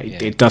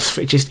 It does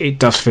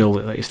feel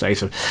that his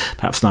days are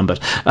perhaps numbered.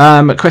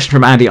 A question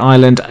from Andy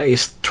Ireland.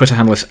 His Twitter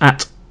handle is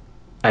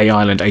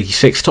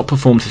 @AIreland86. Top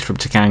performances from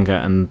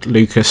Tanganga and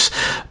Lucas.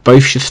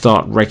 Both should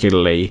start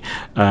regularly.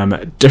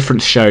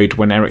 Difference showed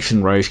when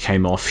Eriksen Rose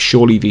came off.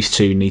 Surely these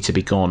two need to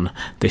be gone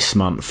this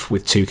month,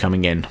 with 2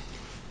 coming in.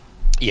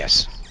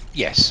 Yes.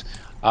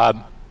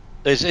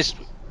 There's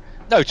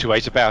no 2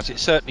 ways about it.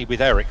 Certainly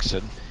with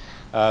Eriksen,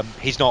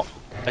 he's not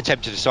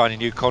attempted to sign a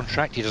new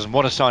contract. He doesn't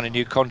want to sign a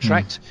new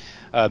contract.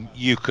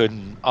 You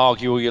can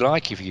argue all you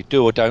like if you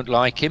do or don't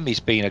like him. He's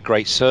been a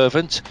great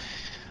servant,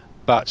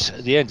 but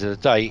at the end of the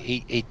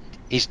day,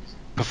 his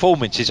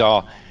performances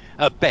are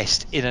at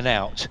best in and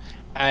out,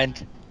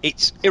 and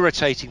it's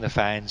irritating the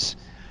fans,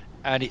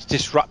 and it's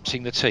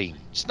disrupting the team.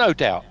 It's no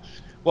doubt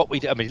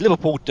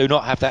Liverpool do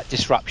not have that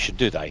disruption,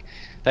 do they?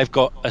 They've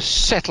got a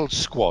settled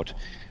squad.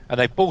 And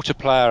they bought a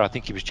player, I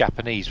think he was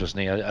Japanese,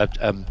 wasn't he, a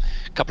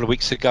couple of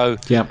weeks ago.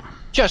 Yep.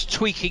 Just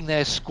tweaking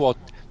their squad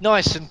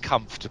nice and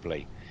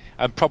comfortably.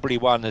 And probably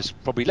one has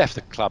left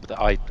the club that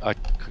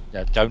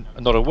I'm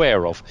not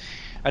aware of.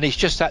 And it's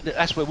just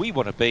that's where we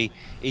want to be,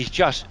 is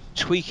just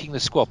tweaking the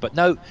squad. But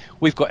no,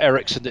 we've got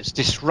Eriksen that's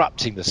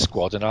disrupting the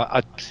squad. And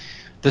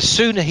the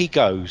sooner he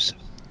goes,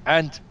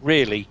 and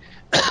really,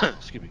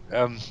 excuse me,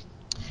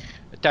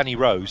 Danny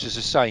Rose is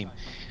the same.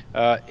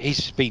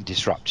 He's been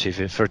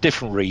disruptive for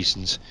different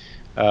reasons.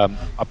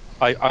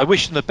 I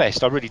wish them the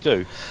best, I really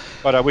do,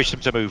 but I wish them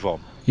to move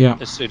on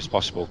as soon as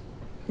possible.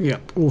 Yeah,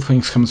 all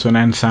things come to an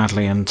end,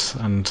 sadly, and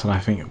I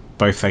think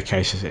both their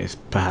cases it is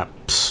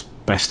perhaps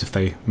best if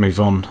they move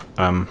on.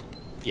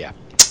 Yeah.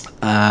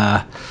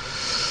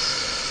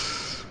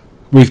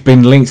 We've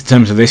been linked in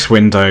terms of this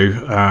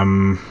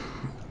window.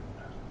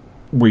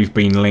 We've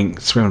been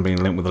linked. We haven't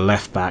been linked with the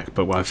left back,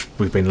 but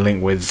we've been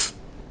linked with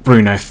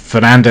Bruno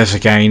Fernandes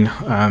again.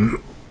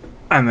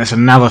 And there's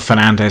another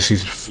Fernandes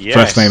whose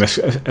first name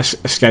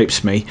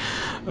escapes me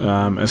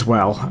as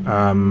well.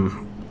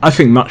 I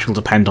think much will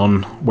depend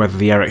on whether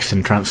the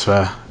Eriksen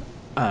transfer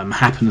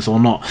happens or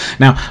not.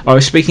 Now, I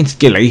was speaking to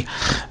Gilly,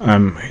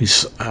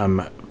 who's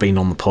been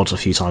on the pod a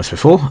few times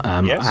before,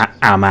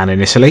 our man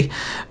in Italy,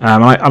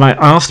 and I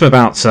asked him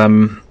about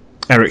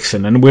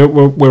Eriksen, and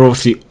we're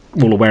obviously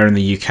all aware in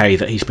the UK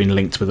that he's been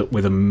linked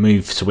with a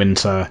move to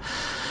Inter.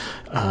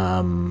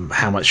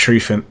 How much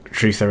truth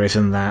there is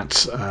in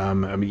that.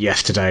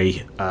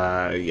 Yesterday,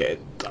 I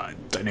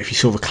don't know if you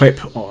saw the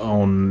clip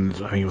on,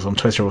 I think it was on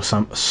Twitter or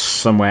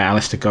somewhere.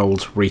 Alistair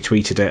Gold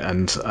retweeted it,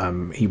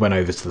 and he went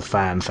over to the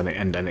fans,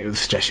 and the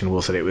suggestion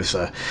was that it was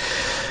a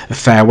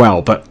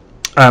farewell. But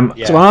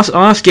so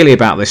I asked Gilly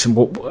about this and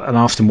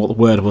asked him what the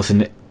word was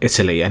in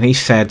Italy, and he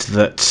said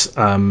that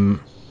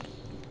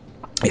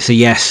it's a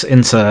yes.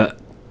 Inter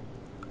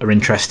are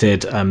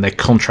interested. Their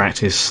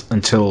contract is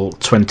until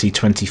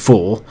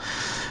 2024.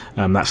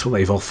 That's what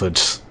they've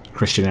offered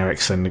Christian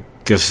Eriksen.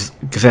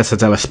 Gazzetta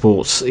dello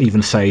Sport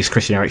even says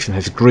Christian Eriksen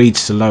has agreed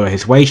to lower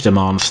his wage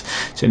demands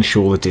to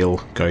ensure the deal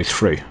goes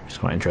through. It's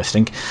quite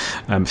interesting.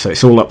 So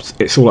it's all up to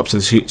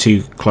the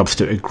two clubs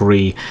to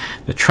agree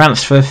the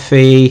transfer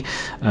fee.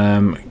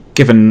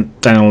 Given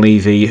Daniel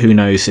Levy, who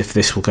knows if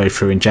this will go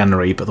through in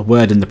January, but the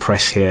word in the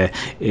press here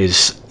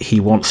is he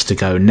wants to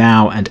go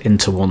now and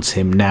Inter wants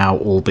him now,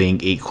 all being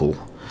equal.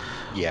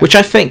 Yeah. Which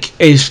I think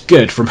is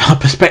good from our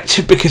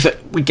perspective, because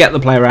we get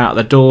the player out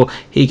the door,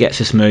 he gets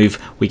his move,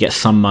 we get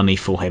some money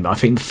for him. I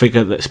think the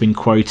figure that's been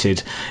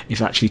quoted is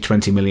actually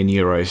 20 million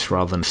euros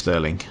rather than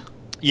sterling.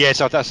 Yeah,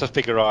 so that's the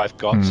figure I've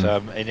got,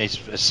 and it's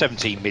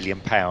 £17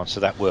 million,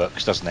 so that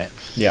works, doesn't it?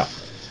 Yeah.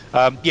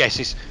 Yes,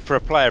 it's, for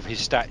a player of his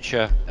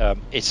stature,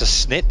 it's a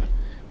snip.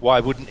 Why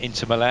wouldn't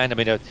Inter Milan? I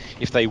mean,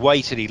 if they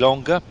wait any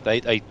longer,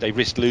 they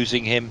risk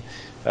losing him.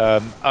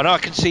 And I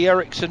can see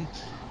Eriksen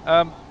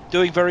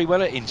doing very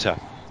well at Inter.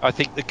 I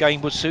think the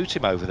game would suit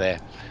him over there,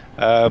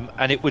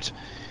 and it would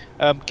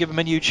give him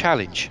a new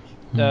challenge.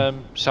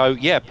 So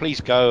yeah,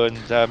 please go, and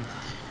I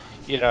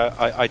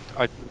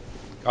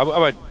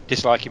won't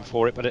dislike him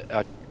for it, but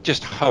I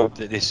just hope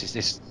that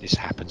this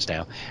happens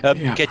now.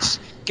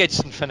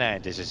 Gedson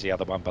Fernandes is the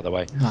other one, by the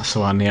way. That's the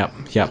one.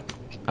 Yep.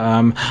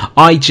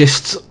 I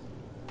just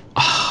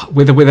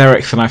with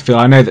Eriksen,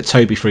 I know that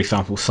Toby, for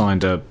example,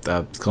 signed a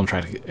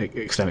contract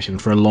extension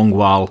for a long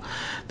while.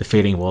 The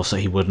feeling was that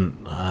he wouldn't.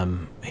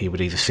 He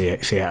would either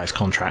see out his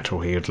contract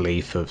or he would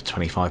leave for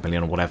 25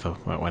 million or whatever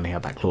when he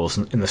had that clause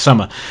in the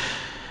summer.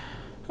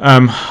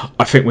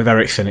 I think with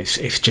Eriksen,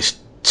 it's just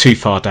too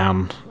far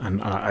down,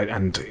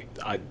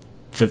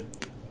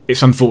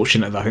 it's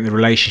unfortunate that I think the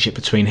relationship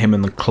between him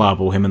and the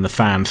club, or him and the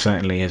fans,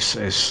 certainly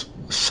is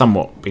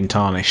somewhat been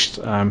tarnished.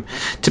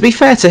 To be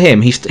fair to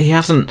him, he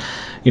hasn't,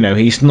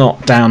 he's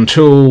not down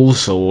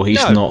tools, or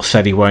he's not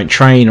said he won't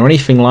train or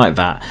anything like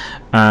that.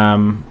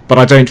 But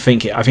I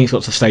think it's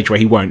got to the stage where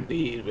he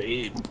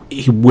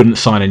wouldn't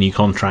sign a new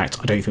contract.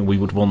 I don't think we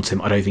would want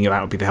him. I don't think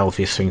that would be the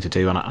healthiest thing to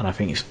do, and I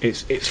think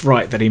it's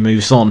right that he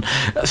moves on.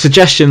 A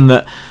suggestion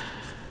that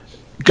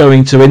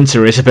going to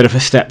Inter is a bit of a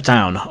step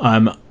down.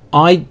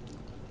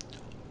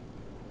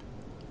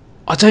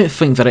 I don't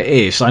think that it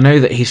is. I know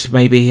that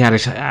he had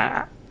his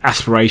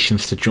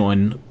aspirations to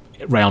join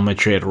Real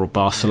Madrid or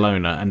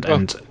Barcelona,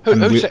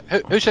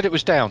 who said it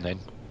was down then?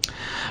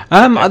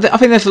 I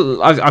think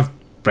I've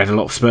read a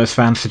lot of Spurs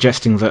fans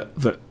suggesting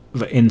that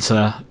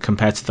Inter,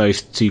 compared to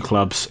those two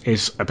clubs,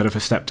 is a bit of a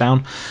step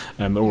down,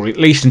 or at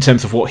least in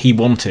terms of what he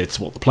wanted,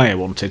 what the player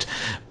wanted.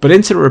 But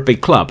Inter are a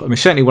big club. I mean,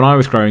 certainly when I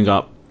was growing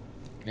up,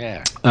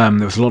 there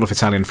was a lot of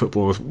Italian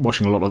football. I was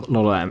watching a lot of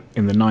that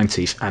in the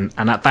 90s,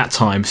 and at that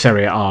time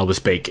Serie A was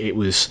big. It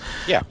was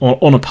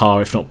on a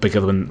par, if not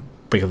bigger than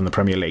the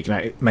Premier League.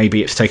 Now,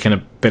 maybe it's taken a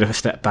bit of a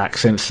step back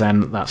since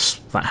then.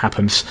 That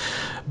happens,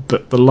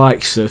 but the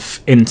likes of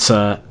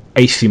Inter,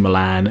 AC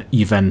Milan,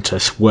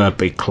 Juventus were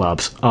big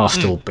clubs. Are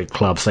still big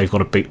clubs. They've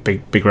got a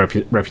big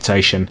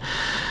reputation,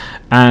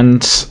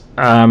 and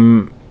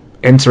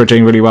Inter are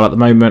doing really well at the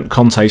moment.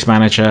 Conte's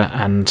manager,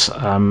 and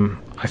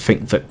I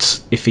think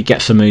that if he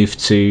gets a move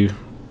to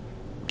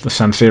the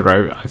San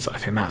Siro, I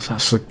think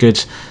that's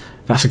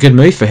a good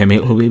move for him.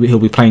 He'll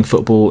be playing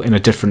football in a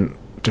different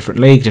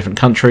league, different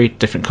country,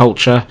 different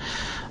culture.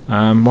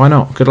 Why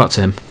not? Good luck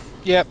to him.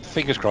 Yeah,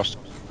 fingers crossed.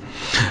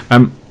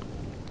 I'm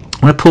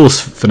going to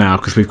pause for now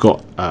because we've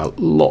got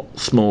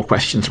lots more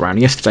questions around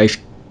yesterday's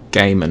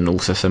game and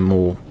also some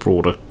more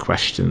broader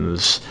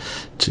questions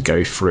to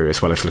go through,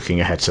 as well as looking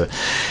ahead to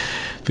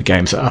the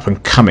games that are up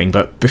and coming.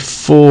 But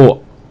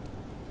before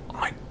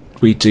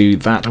we do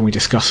that and we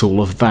discuss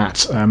all of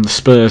that, the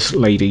Spurs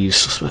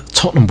ladies,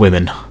 Tottenham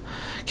women,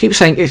 keep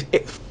saying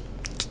it,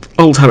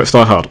 old habits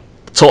die hard.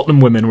 Tottenham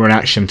women were in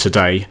action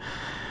today.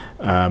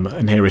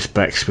 And here is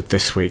Bex with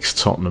this week's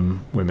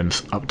Tottenham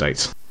women's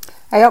updates.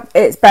 Hey up,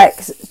 it's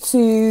Bex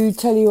to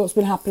tell you what's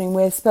been happening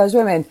with Spurs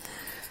women.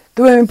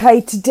 The women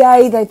played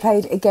today. They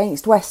played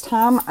against West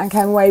Ham and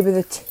came away with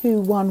a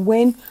 2-1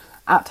 win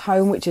at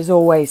home, which is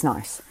always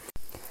nice.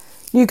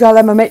 New girl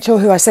Emma Mitchell,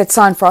 who I said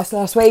signed for us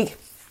last week,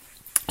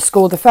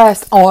 scored the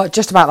first, or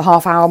just about the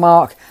half-hour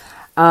mark,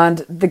 and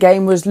the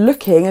game was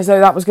looking as though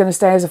that was going to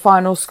stay as a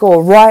final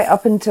score right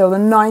up until the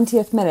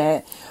 90th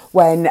minute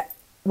when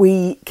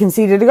we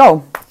conceded a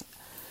goal.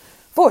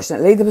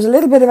 Fortunately, there was a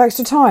little bit of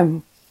extra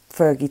time,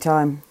 Fergie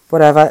time,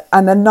 whatever,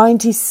 and the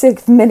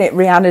 96th minute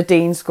Rihanna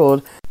Dean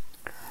scored.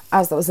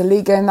 As that was a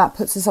league game, that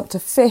puts us up to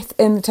 5th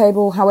in the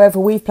table. However,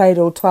 we've played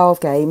all 12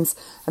 games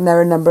and there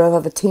are a number of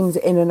other teams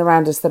in and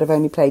around us that have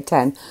only played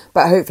 10.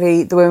 But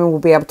hopefully the women will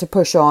be able to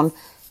push on,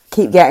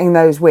 keep getting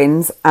those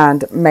wins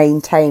and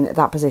maintain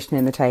that position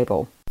in the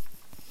table.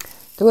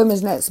 The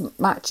women's next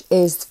match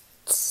is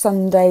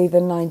Sunday the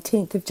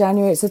 19th of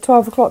January. It's a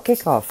 12 o'clock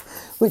kickoff,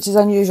 which is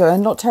unusual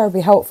and not terribly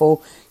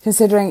helpful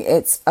considering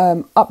it's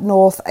up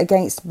north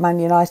against Man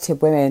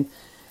United women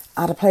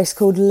at a place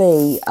called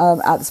Lee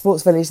at the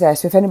Sports Village there.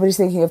 So if anybody's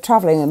thinking of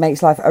travelling, it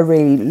makes life a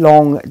really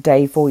long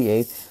day for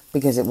you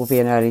because it will be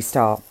an early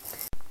start.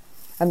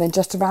 And then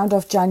just to round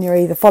off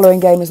January, the following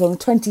game is on the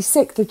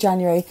 26th of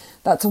January.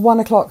 That's a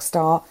 1 o'clock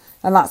start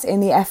and that's in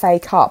the FA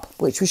Cup,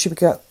 which should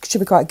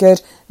be quite good.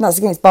 And that's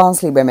against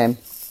Barnsley women.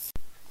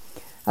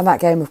 And that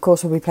game, of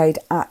course, will be played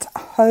at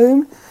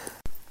home.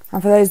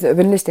 And for those that have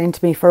been listening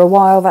to me for a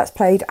while, that's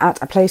played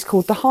at a place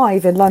called The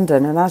Hive in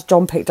London. And as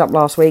John picked up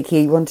last week,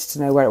 he wanted to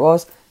know where it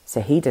was. So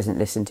he doesn't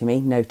listen to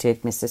me.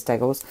 Noted, Mr.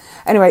 Steggles.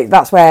 Anyway,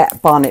 that's where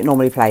Barnet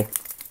normally play.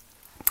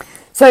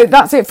 So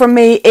that's it from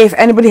me. If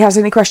anybody has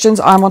any questions,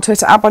 I'm on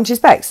Twitter at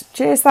BunchesBex.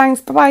 Cheers, thanks,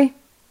 bye-bye.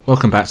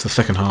 Welcome back to the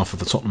second half of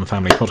the Tottenham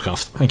Family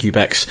Podcast. Thank you,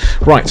 Bex.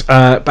 Right,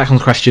 back on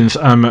the questions.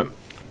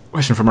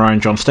 Question from our own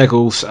John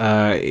Steggles.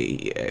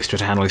 His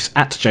Twitter handle is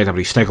at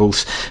JW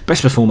Steggles.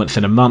 Best performance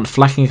in a month,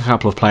 lacking a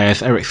couple of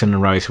players. Ericsson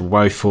and Rose were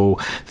woeful.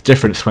 The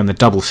difference when the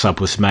double sub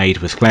was made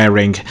was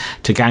glaring.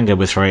 Taganga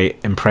was very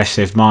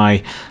impressive.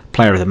 My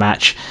player of the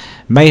match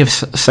may have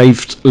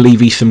saved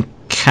Levy some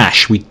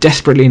cash. We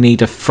desperately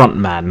need a front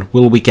man.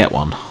 Will we get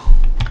one?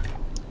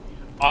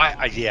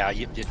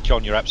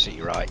 John, you're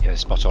absolutely right. You're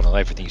spot on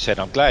everything you said.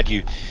 I'm glad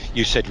you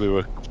said we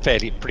were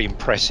pretty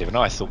impressive, and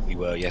I thought we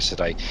were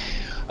yesterday.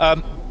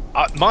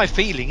 My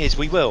feeling is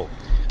we will.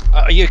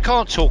 You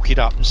can't talk it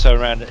up and so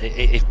around.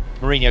 If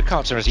Mourinho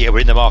can't turn around and say, yeah, we're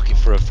in the market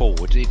for a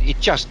forward, it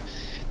just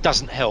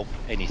doesn't help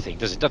anything,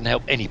 does it? Doesn't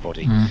help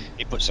anybody.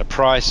 It puts the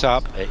price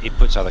up, it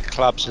puts other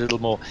clubs a little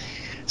more.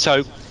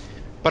 So,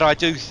 but I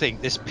do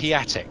think this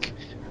Piatek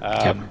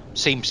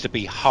seems to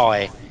be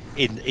high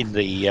in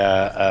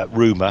the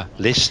rumour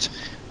list.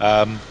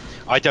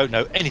 I don't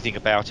know anything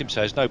about him, so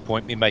there's no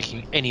point me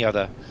making any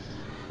other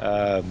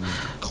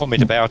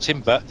comment about him,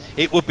 but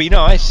it would be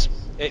nice,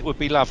 it would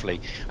be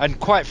lovely, and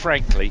quite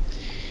frankly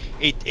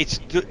it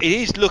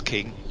is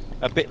looking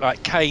a bit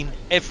like Kane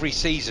every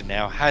season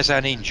now has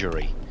an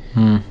injury,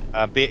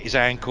 be it his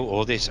ankle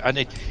or this,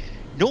 and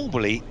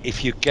normally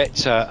if you get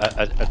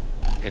the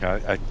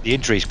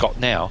injury he's got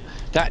now,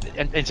 that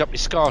ends up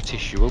with scar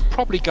tissue. Will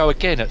probably go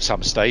again at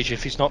some stage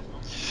if he's not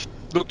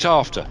looked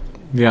after.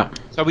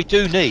 So we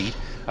do need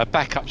a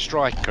backup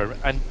striker,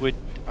 and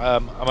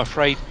I'm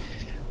afraid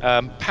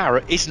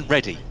Parrott isn't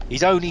ready.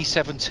 He's only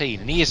 17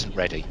 and he isn't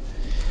ready.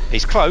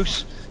 He's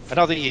close,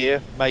 another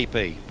year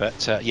maybe,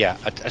 but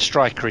a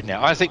striker in there.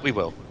 I think we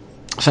will.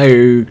 So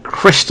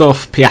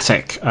Krzysztof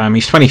Piatek,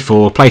 he's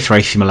 24, plays for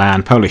AC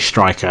Milan, Polish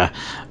striker.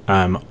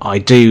 I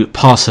do,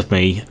 part of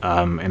me,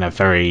 in a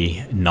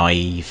very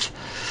naive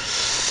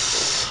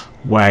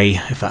way,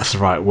 if that's the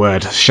right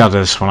word,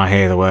 shudders when I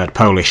hear the word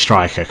Polish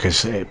striker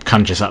because it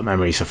conjures up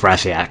memories of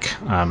Raziak,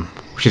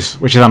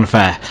 which is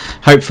unfair.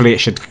 Hopefully it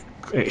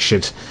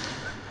should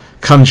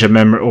conjure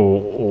memory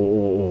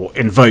or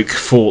invoke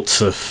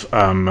thoughts of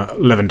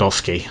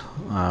Lewandowski.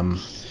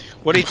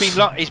 Well,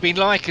 he's been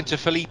likened to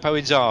Filippo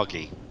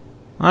Inzaghi.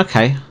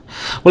 Okay.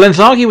 Well,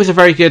 Inzaghi was a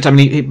very good. I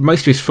mean, most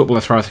of his football,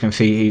 as far as I can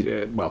see,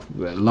 the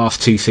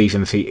last two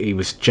seasons he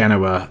was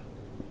Genoa,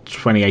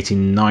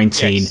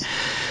 2018-19. Yes.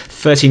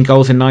 13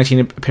 goals in 19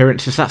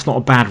 appearances. That's not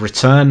a bad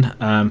return,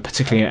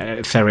 particularly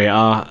at Serie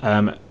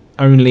A.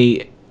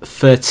 Only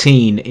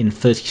 13 in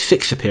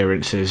 36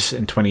 appearances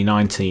in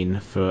 2019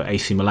 for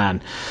AC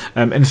Milan.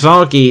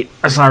 Inzaghi,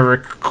 as I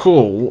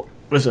recall,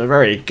 was a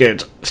very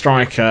good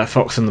striker,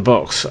 fox in the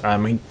box.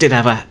 He did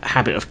have a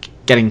habit of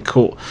getting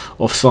caught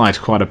offside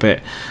quite a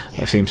bit,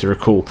 I seem to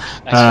recall.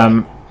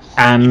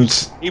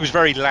 And he was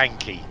very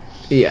lanky.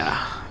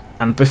 Yeah,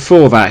 and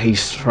before that,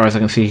 as far as I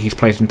can see, he's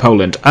played in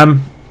Poland.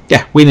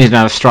 We need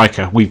another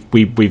striker. We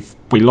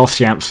lost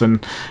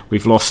Janssen.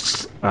 We've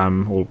lost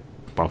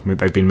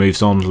they've been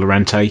moved on.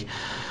 Llorente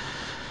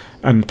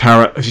and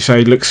Parrott, as you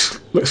say, looks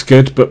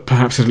good, but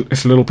perhaps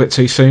it's a little bit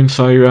too soon.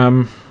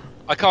 So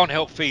I can't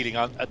help feeling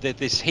that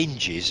this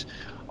hinges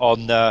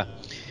on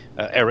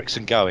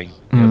Ericsson going,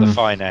 the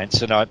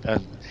finance, and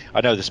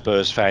I know the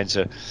Spurs fans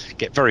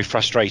get very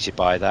frustrated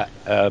by that.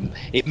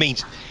 It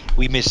means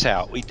we miss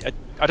out.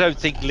 I don't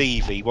think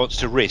Levy wants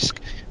to risk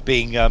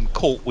being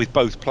caught with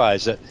both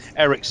players, that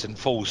Eriksen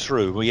falls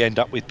through, we end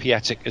up with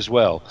Piatek as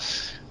well,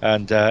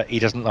 and he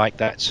doesn't like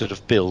that sort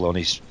of bill on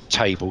his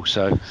table.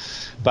 So,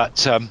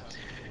 but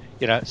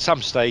at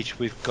some stage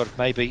we've got,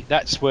 maybe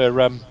that's where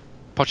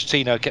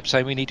Pochettino kept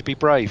saying we need to be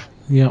brave.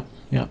 Yeah.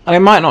 And it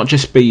might not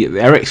just be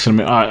Eriksen.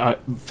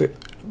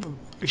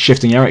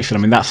 Shifting Eriksen, I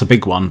mean, that's a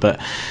big one, but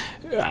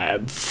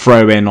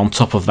throw in on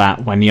top of that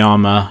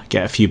Wanyama,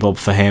 get a few bob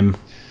for him,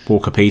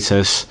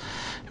 Walker-Peters,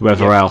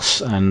 whoever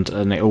else, and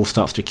it all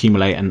starts to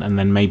accumulate, and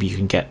then maybe you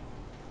can get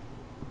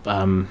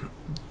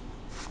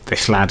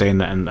this lad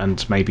in,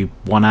 and maybe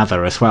one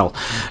other as well.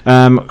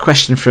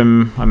 Question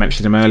from, I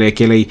mentioned him earlier,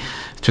 Gilly,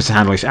 Twitter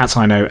handle is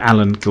 @I know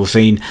Alan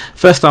Gilzine.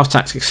 First half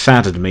tactics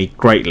saddened me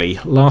greatly.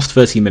 Last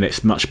 30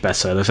 minutes much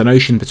better. There's an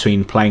ocean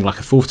between playing like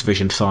a 4th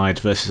division side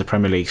versus a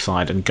Premier League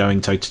side and going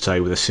toe to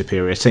toe with a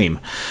superior team.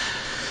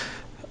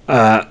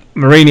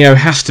 Mourinho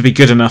has to be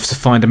good enough to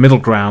find a middle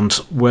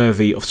ground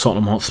worthy of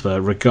Tottenham Hotspur,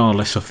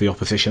 regardless of the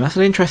opposition. That's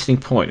an interesting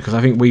point, because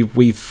I think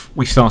we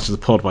started the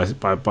pod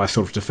by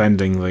sort of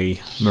defending the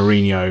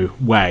Mourinho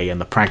way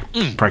and the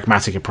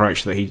pragmatic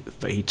approach that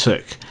he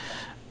took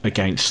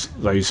against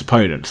those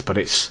opponents. But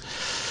it's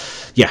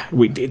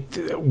we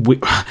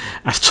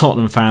as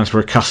Tottenham fans, we're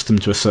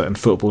accustomed to a certain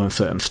football and a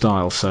certain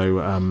style.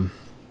 So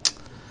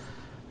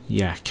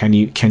can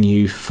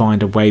you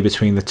find a way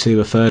between the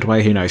two, a third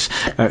way? Who knows?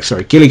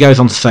 Gilly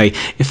goes on to say,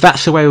 if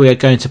that's the way we are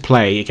going to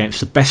play against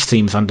the best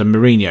teams under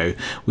Mourinho,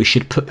 we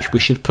should put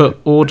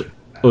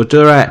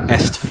Ordura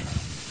est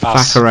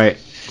facere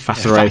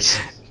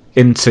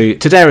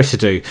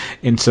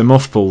into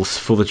mothballs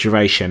for the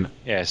duration.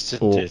 Yes.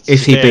 Or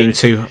is he being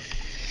too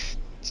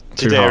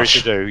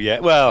harsh? Yeah.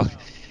 Well,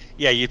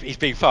 he's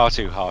being far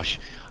too harsh.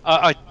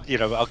 I'll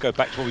go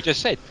back to what we just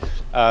said.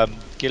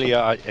 Gilly,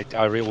 I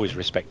always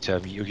respect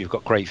you've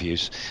got great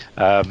views,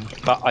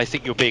 but I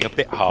think you're being a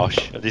bit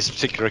harsh at this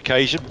particular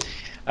occasion.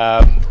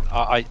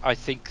 I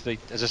think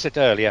as I said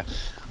earlier,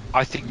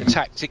 I think the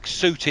tactics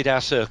suited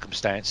our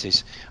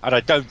circumstances, and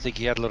I don't think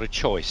he had a lot of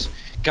choice.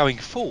 Going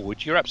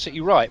forward, you're absolutely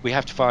right. We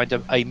have to find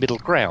a middle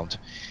ground,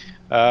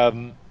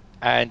 and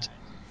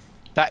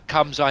that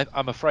comes,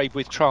 I'm afraid,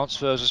 with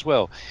transfers as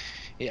well.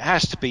 It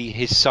has to be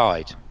his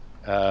side,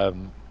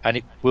 and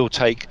it will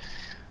take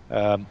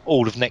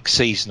all of next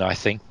season, I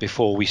think,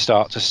 before we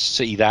start to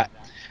see that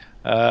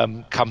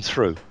come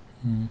through.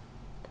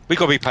 We've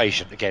got to be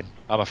patient again,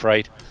 I'm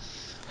afraid.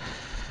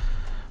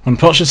 When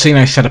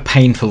Pochettino said a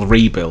painful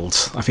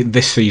rebuild, I think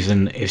this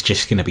season is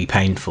just going to be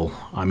painful.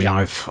 I mean,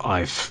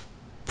 I've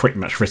pretty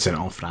much written it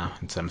off now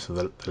in terms of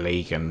the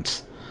league, and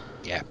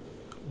I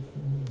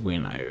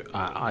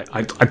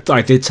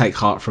did take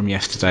heart from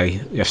yesterday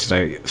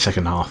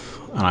second half,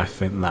 and I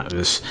think that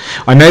was.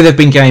 I know there've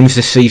been games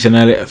this season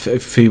earlier, a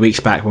few weeks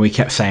back, when we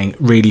kept saying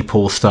really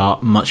poor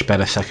start, much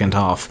better second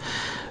half,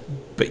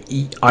 but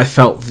I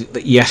felt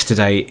that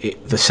yesterday,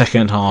 the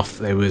second half,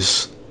 there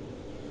was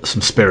some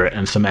spirit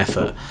and some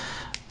effort,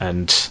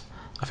 and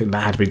I think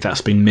that's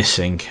been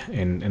missing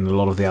in a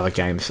lot of the other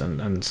games,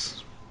 and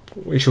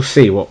we shall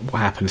see what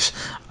happens.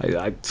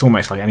 It's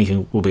almost like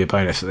anything will be a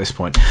bonus at this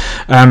point.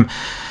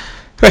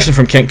 Question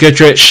from Kent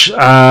Goodrich.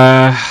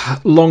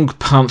 Long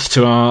punts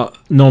to our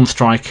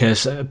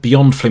non-strikers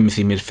beyond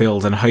flimsy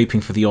midfield and hoping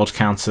for the odd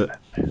counter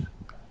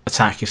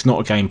attack. It's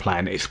not a game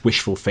plan, it's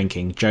wishful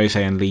thinking. Jose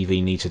and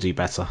Levy need to do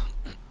better.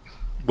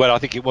 Well, I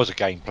think it was a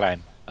game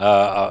plan.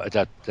 I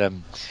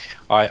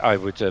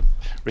would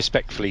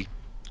respectfully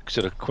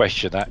sort of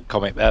question that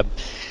comment. We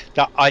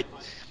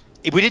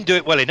didn't do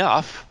it well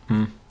enough,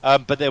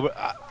 but there were.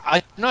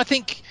 I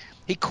think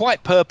he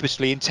quite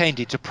purposely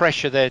intended to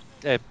pressure their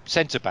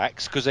centre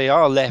backs, because they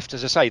are left,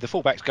 as I say, the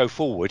full backs go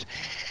forward.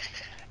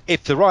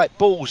 If the right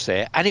ball's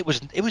there, and it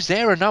was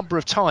there a number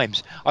of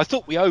times. I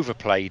thought we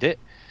overplayed it,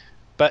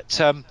 but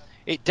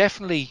it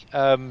definitely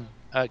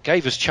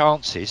gave us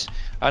chances,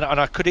 and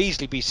I could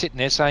easily be sitting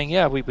there saying,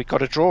 we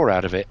got a draw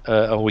out of it,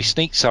 or we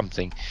sneaked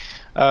something,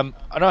 and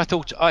there's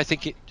no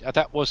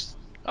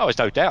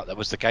doubt that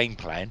was the game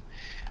plan.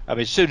 I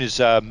mean, as soon as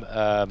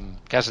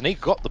Gazzaniga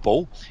got the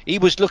ball, he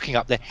was looking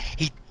up there.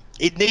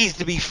 It needs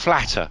to be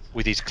flatter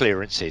with his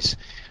clearances.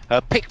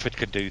 Pickford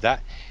can do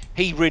that.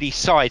 He really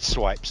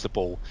sideswipes the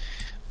ball,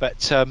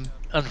 but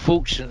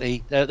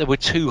unfortunately they were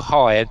too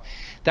high, and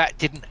that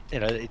didn't,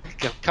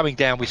 coming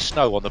down with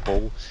snow on the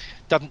ball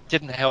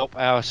didn't help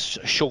our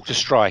shorter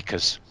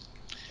strikers.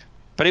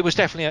 But it was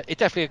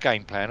definitely a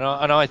game plan,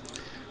 and I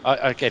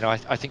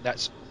think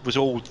that was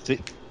all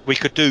that we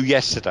could do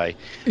yesterday.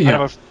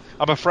 Yeah. And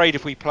I'm afraid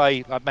if we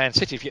play like Man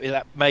City,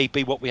 that may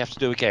be what we have to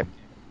do again.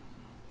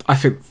 I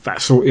think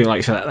that's all. Like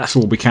you said, that's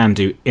all we can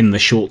do in the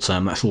short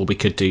term. That's all we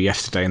could do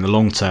yesterday. In the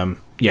long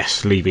term,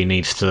 yes, Levy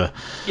needs to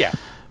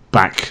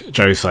back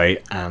Jose,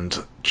 and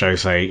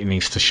Jose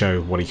needs to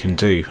show what he can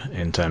do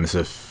in terms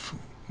of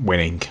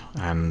winning.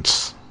 And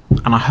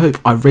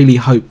I really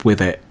hope with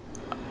it,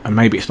 and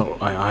maybe it's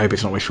not. I hope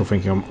it's not wishful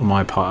thinking on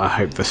my part. I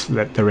hope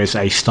that there is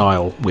a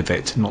style with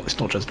it. It's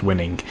not just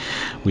winning.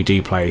 We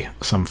do play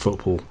some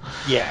football.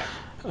 Yeah.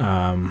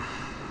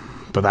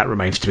 But that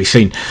remains to be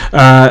seen.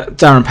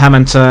 Darren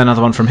Paminter,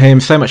 another one from him.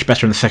 So much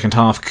better in the second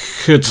half.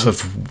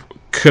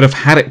 Could have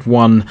had it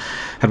won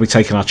had we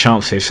taken our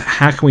chances.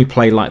 How can we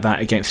play like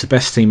that against the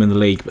best team in the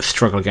league but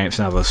struggle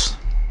against others?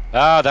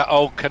 That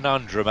old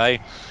conundrum, eh?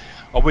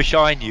 I wish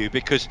I knew,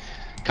 because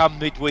come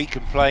midweek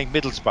and playing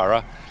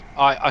Middlesbrough,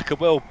 I could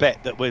well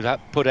bet that we'll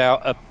put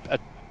out a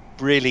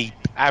really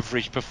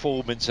average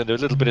performance and a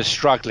little bit of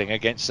struggling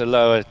against a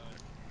lower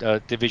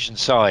division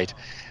side.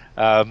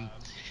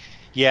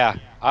 Yeah,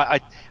 I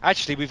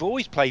actually, we've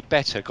always played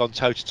better, gone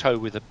toe to toe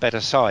with the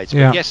better sides.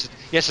 But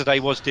yesterday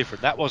was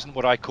different. That wasn't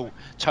what I call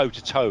toe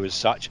to toe as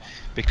such,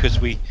 because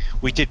we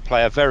did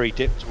play a very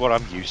to what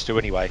I'm used to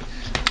anyway.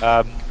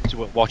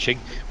 To watching,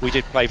 we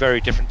did play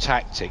very different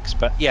tactics.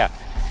 But yeah,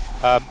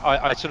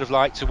 I sort of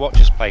like to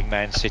watch us playing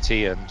Man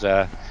City and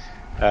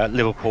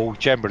Liverpool.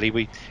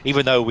 Generally,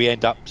 even though we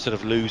end up sort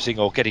of losing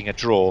or getting a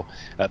draw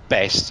at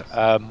best,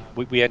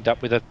 we end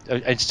up with an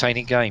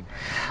entertaining game.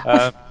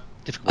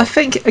 I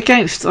think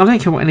against, I don't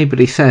care what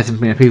anybody says, and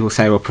people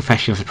say, well,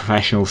 professionals are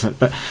professionals,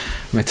 but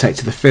they take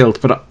to the field.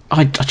 But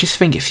I just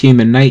think it's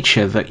human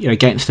nature that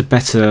against a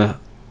better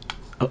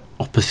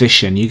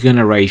opposition, you're going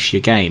to raise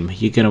your game,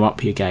 you're going to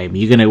up your game,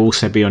 you're going to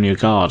also be on your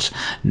guard,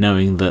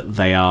 knowing that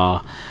they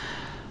are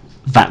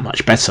that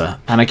much better.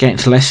 And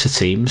against lesser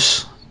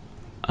teams,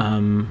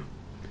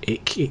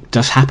 it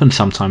does happen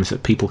sometimes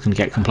that people can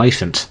get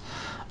complacent.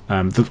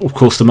 Of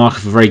course, the mark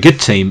of a very good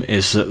team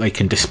is that they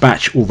can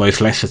dispatch all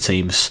those lesser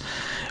teams,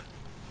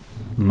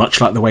 much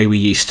like the way we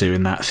used to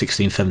in that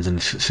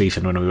 16-17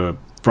 season when we were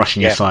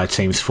brushing aside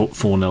teams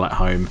 4-0 at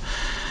home.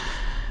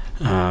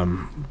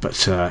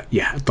 But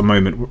at the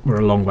moment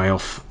we're a long way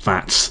off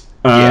that.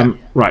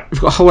 Right,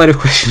 we've got a whole load of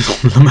questions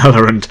on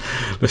Lamela and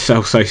Lo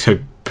Celso, so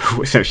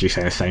essentially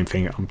saying the same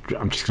thing.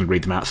 I'm just going to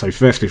read them out. So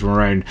firstly, from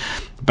our own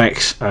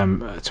Bex,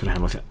 Twitter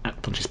handle is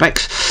at Pontius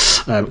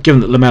Bex. Given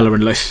that Lamela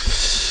and Lo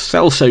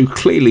Celso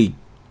clearly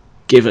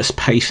give us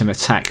pace and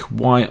attack,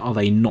 why are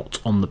they not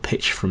on the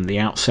pitch from the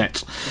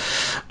outset?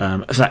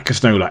 Zach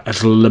Casnola,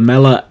 as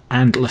Lamela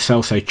and Lo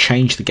Celso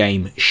change the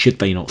game, should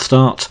they not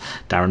start?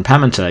 Darren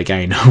Paminter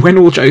again,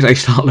 when will Jose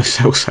start Lo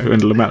Celso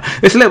and Lamela?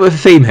 There's a little bit of a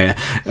theme here.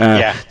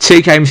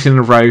 2 games in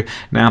a row,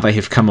 now they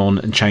have come on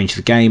and changed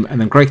the game.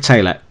 And then Greg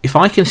Taylor, if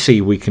I can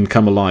see we can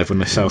come alive when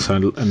Lo Celso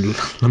and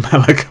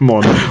Lamela come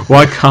on,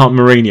 why can't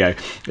Mourinho?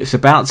 It's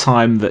about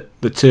time that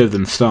the two of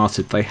them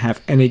started. They have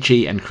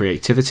energy and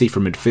creativity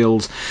from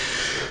midfield,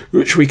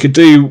 which we could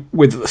do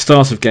with at the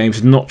start of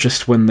games, not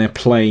just when they're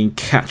playing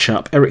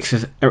catch-up.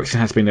 Eriksen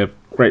has been a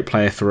great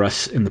player for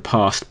us in the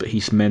past, but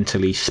he's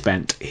mentally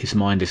spent. His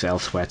mind is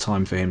elsewhere.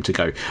 Time for him to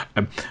go.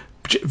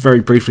 Very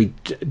briefly,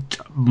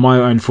 my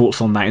own thoughts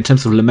on that. In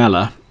terms of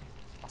Lamela,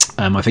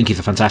 I think he's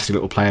a fantastic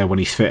little player when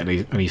he's fit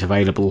and he's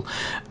available,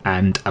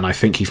 and I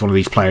think he's one of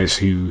these players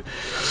who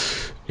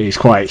is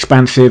quite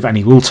expansive and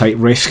he will take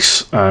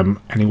risks, and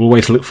he will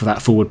always look for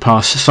that forward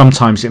pass.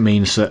 Sometimes it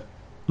means that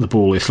the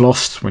ball is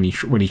lost when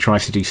he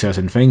tries to do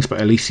certain things,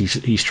 but at least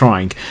he's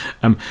trying.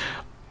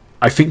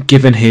 I think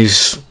given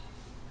his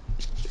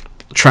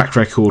track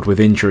record with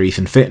injuries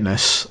and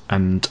fitness,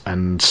 and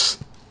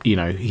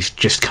he's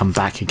just come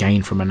back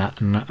again from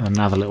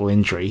another little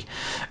injury,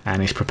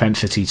 and his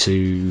propensity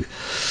to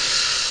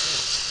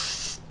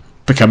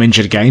become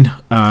injured again,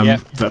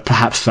 that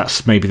perhaps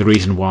that's maybe the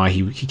reason why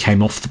he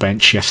came off the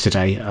bench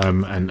yesterday,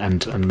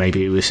 and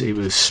maybe it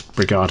was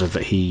regarded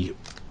that he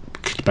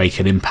could make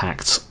an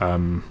impact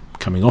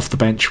coming off the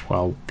bench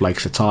while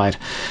legs are tired.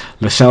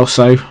 Lo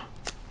Celso,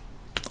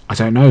 I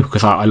don't know,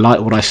 because I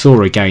like what I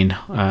saw again.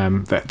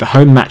 The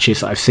home matches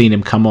that I've seen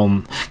him come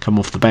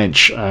off the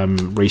bench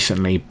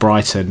recently,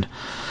 Brighton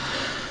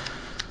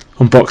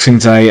on Boxing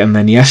Day and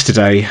then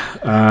yesterday,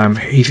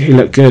 he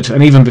looked good.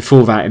 And even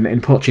before that,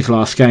 in Poch's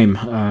last game,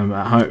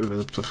 at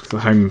home, the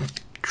home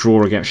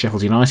draw against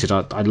Sheffield United,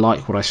 I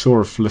like what I saw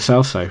of Lo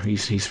Celso.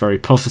 He's very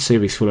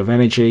positive, he's full of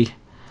energy.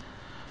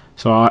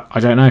 So I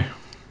don't know.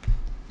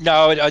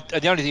 No,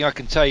 the only thing I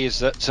can tell you is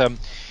that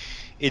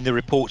in the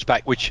reports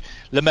back, which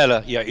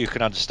Lamela, you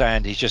can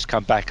understand, he's just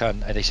come back,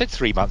 and they said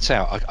 3 months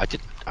out. I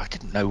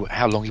didn't know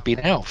how long he'd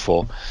been out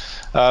for,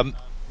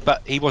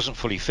 but he wasn't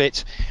fully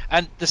fit.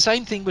 And the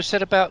same thing was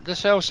said about Lo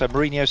Celso.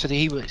 Mourinho said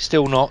he was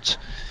still not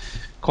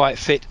quite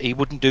fit. He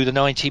wouldn't do the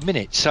 90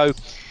 minutes. So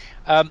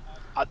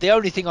the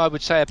only thing I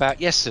would say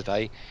about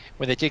yesterday,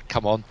 when they did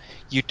come on,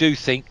 you do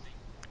think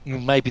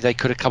maybe they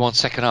could have come on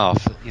second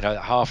half, at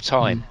half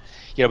time.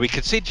 We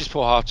conceded just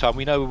before half time.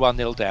 We know we're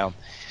 1-0 down.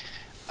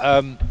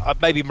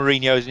 Maybe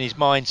Mourinho in his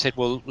mind said,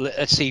 well,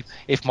 let's see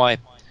if my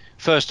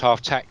first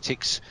half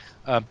tactics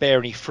bear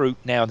any fruit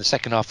now in the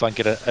second half. I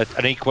can get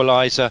an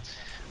equaliser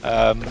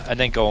and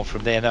then go on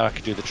from there. Then I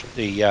can do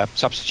the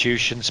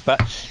substitutions. But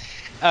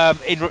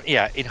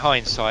in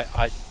hindsight,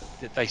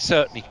 they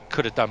certainly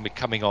could have done with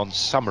coming on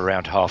somewhere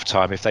around half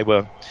time if they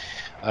were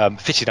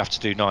fit enough to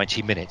do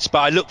 90 minutes. But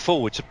I look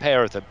forward to a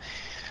pair of them.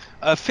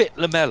 a fit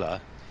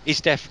Lamella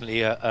is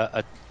definitely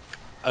a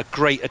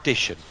great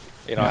addition.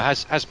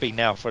 Has been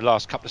now for the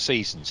last couple of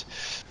seasons.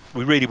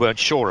 We really weren't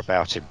sure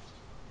about him,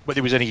 whether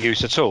he was any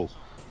use at all.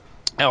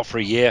 Out for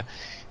a year,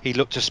 he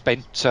looked to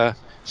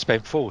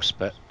spent force,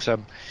 but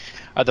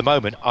at the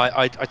moment,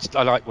 I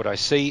like what I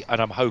see,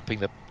 and I'm hoping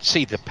to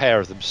see the pair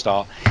of them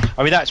start.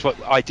 I mean, that's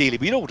what ideally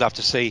we'd all love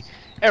to see.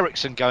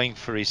 Ericsson going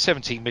for his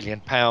 £17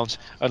 million,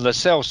 and Lo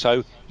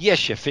Celso,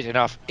 yes, you're fit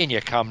enough, in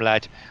you come,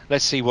 lad.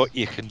 Let's see what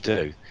you can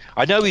do.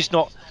 I know he's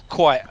not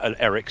quite an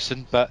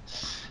Ericsson, but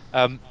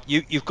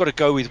you've got to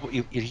go with what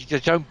you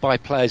don't buy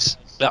players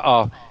that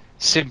are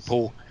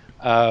simple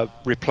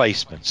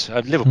replacements.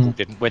 Liverpool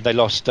didn't when they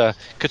lost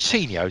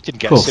Coutinho, didn't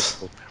get a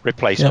simple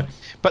replacement. Yep.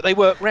 But they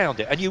work round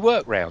it, and you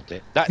work round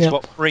it. That's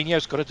what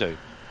Mourinho's got to do.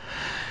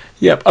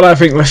 Yep, and I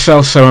think Lo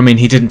Celso, I mean,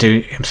 he didn't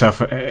do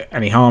himself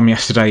any harm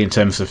yesterday in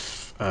terms of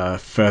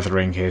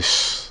furthering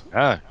his,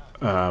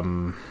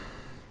 making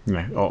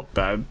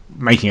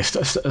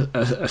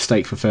a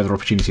stake for further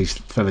opportunities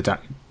further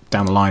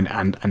down the line,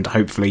 and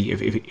hopefully, if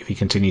he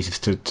continues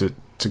to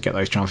get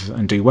those chances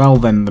and do well,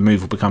 then the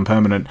move will become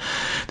permanent.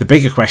 The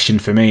bigger question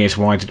for me is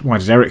why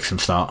did Ericsson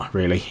start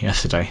really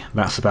yesterday?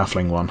 That's the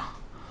baffling one.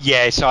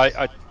 Yes,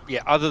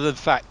 other than the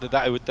fact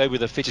that they were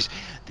the fittest.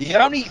 The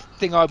only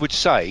thing I would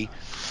say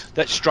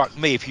that struck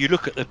me, if you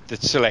look at the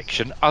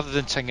selection, other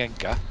than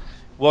Tanganga,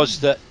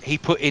 was that he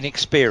put in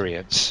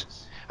experience.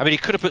 I mean, he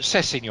could have put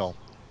Sessegnon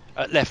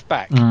at left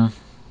back,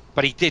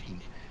 but he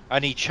didn't.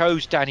 And he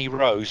chose Danny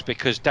Rose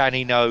because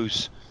Danny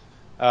knows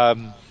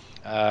the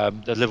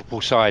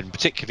Liverpool side, and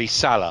particularly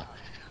Salah.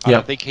 And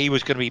I think he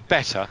was going to be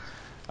better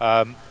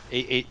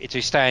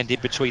to stand in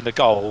between the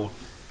goal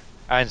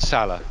and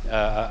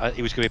Salah.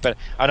 He was going to be better.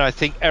 And I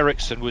think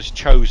Ericsson was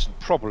chosen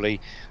probably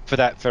for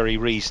that very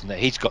reason, that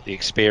he's got the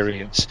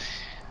experience.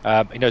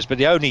 He knows. But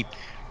the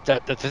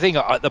thing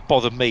that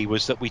bothered me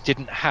was that we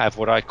didn't have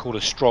what I call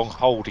a strong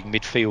holding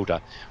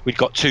midfielder. We'd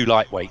got two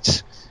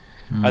lightweights.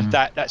 And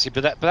that's it.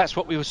 But that's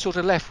what we were sort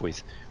of left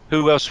with.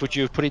 Who else would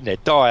you have put in there?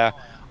 Dyer,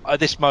 at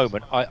this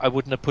moment, I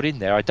wouldn't have put in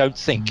there. I don't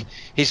think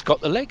he's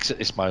got the legs at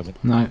this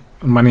moment. No,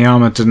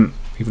 Wanyama didn't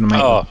even make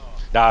no.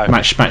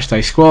 match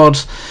day squad.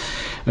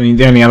 I mean,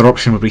 the only other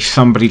option would be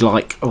somebody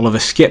like Oliver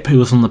Skipp, who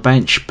was on the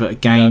bench, but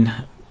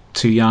again,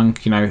 too young.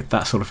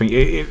 That sort of thing.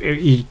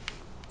 You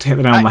hit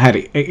the nail on the head.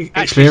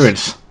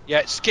 Experience.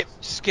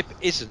 Skipp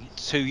isn't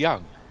too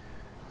young.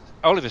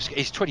 Oliver,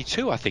 he's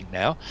 22, I think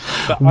now.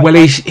 But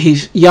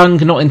he's young,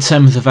 not in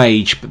terms of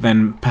age, but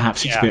then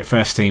perhaps he should be at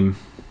first team.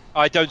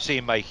 I don't see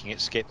him making it,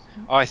 Skipp.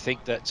 I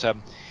think that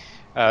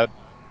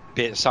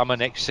be it summer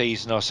next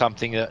season or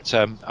something, that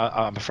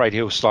I'm afraid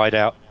he'll slide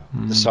out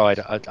the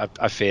side.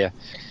 I fear.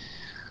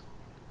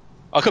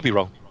 I could be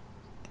wrong.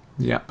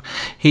 Yep.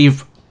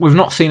 We've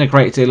not seen a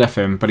great deal of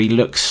him, but he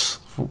looks.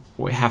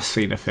 We have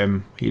seen of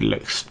him. He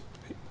looks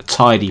a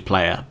tidy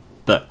player,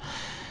 but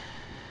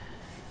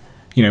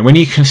when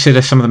you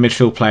consider some of the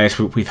midfield players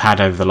we've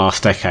had over the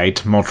last decade,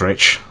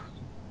 Modric,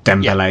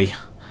 Dembele,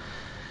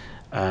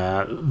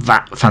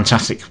 that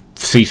fantastic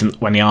season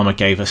Wanyama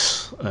gave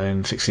us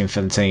in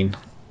 16-17,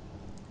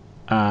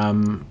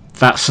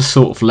 that's the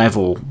sort of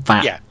level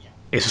that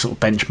is a sort of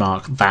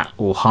benchmark that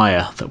or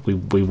higher that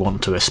we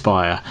want to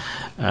aspire.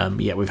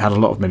 We've had a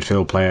lot of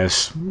midfield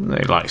players,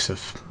 the likes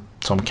of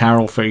Tom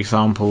Carroll, for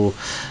example,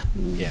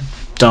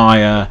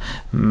 Dyer,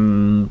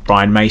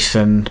 Brian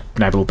Mason,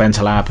 Nabil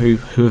Bentaleb,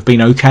 who have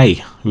been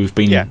okay, who've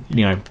been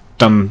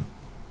done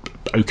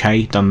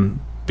okay,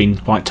 been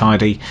quite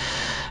tidy,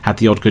 had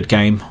the odd good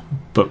game,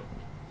 but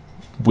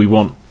we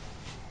want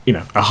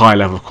a high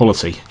level of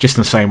quality, just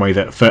in the same way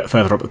that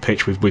further up the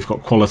pitch we've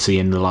got quality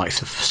in the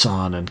likes of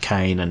Son and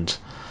Kane and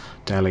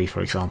Dele,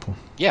 for example.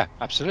 Yeah,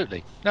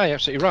 absolutely. No, you're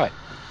absolutely right.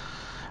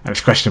 And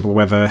it's questionable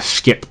whether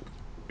Skipp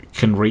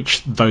can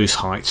reach those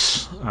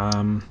heights.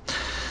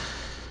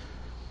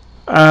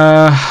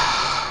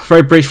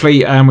 Very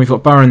briefly, we've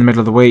got Borough in the middle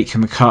of the week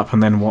in the Cup,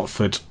 and then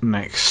Watford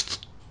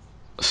next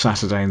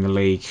Saturday in the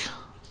league.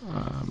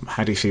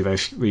 How do you see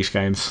these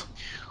games?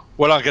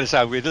 Well, I'm going to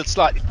say we're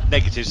slightly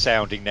negative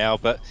sounding now,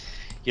 but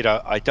I'm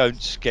not going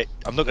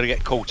to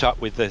get caught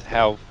up with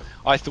how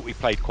I thought we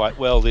played quite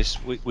well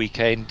this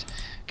weekend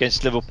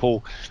against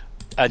Liverpool.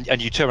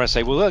 And you turn around and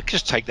say, well,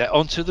 just take that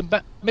on to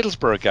the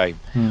Middlesbrough game.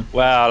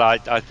 Well,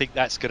 I think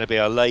that's going to be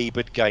a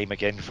laboured game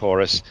again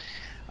for us.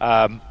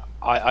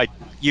 I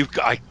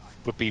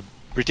would be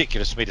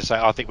ridiculous for me to say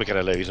I think we're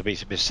going to lose. It'd be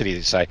a bit silly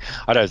to say.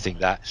 I don't think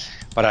that,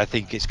 but I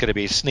think it's going to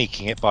be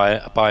sneaking it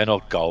by an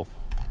odd goal.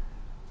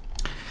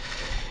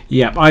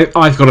 Yeah,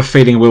 I've got a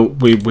feeling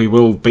we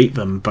will beat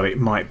them, but it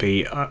might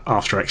be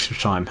after extra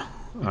time.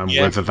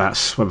 Whether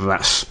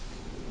that's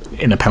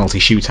in a penalty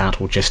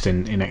shootout or just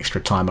in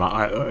extra time,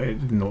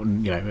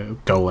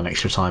 goal in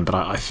extra time. But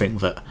I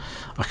think that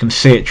I can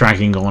see it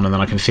dragging on, and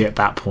then I can see at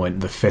that point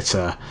the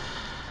fitter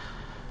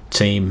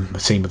team, the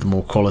team with the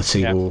more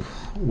quality will.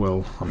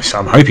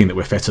 I'm hoping that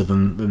we're fitter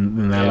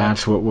than their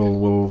lads.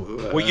 Will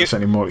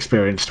certainly more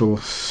experienced. We'll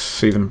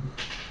see them.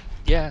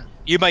 Yeah,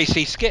 you may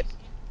see Skipp.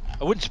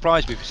 I wouldn't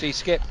surprise me if you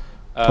see Skipp.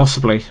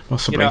 Possibly.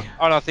 You know,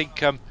 and I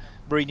think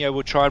Mourinho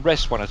will try and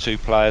rest one or two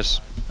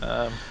players,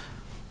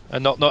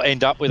 and not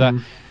end up with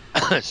a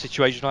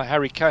situation like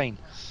Harry Kane.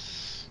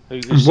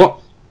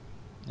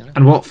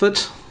 And Watford?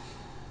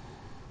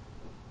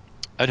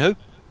 And who?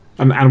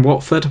 And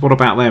Watford? What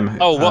about them?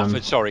 Oh,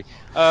 Watford. Sorry.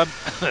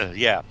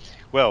 Yeah.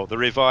 Well, the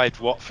revived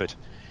Watford.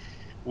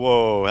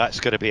 Whoa, that's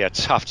going to be a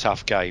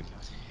tough game.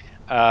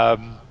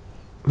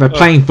 They're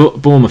playing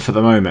Bournemouth at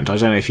the moment. I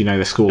don't know if you know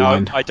the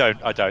scoreline. No, I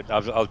don't.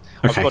 I've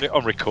got it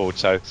on record,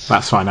 so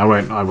that's fine. I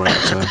won't.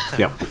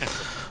 Yep.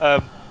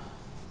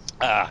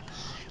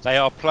 They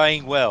are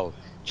playing well,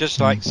 just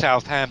like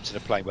Southampton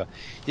are playing well.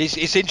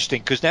 It's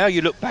interesting because now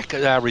you look back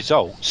at our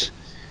results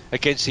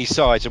against these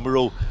sides, and we're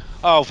all,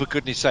 oh, for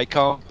goodness sake,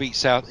 can't beat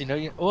South. You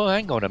know, oh,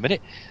 hang on a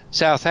minute.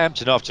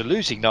 Southampton, after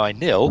losing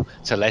 9-0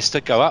 to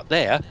Leicester, go up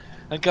there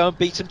and go and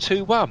beat them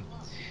 2-1.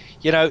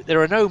 You know,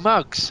 there are no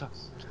mugs.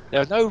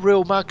 There are no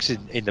real mugs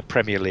in the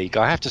Premier League.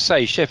 I have to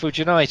say, Sheffield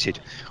United,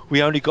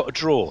 we only got a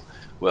draw.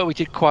 Well, we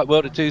did quite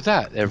well to do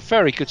that. They're a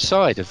very good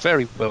side, a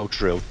very well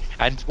drilled.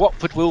 And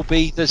Watford will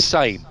be the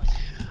same.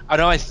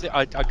 And I'm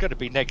going to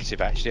be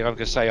negative, actually. I'm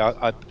going to say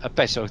I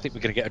think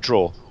we're going to get a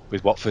draw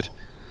with Watford.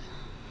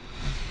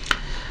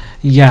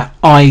 Yeah,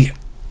 I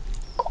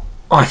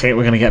think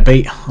we're going to get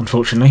beat,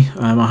 unfortunately.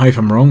 I hope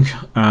I'm wrong.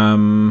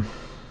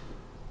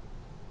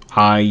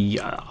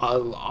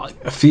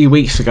 A few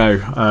weeks ago,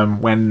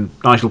 when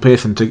Nigel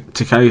Pearson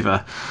took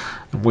over,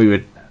 we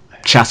were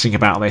chatting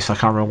about this. I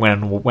can't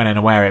remember when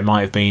and where it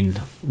might have been,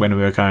 when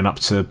we were going up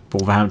to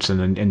Wolverhampton,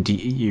 and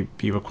you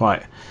were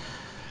quite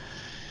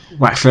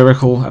wax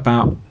lyrical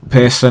about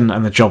Pearson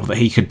and the job that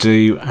he could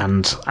do,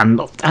 and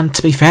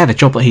to be fair, the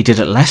job that he did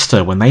at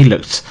Leicester when they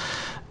looked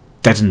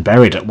dead and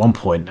buried at one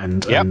point,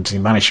 and he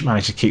managed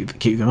to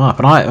keep them up.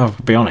 And I'll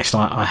be honest,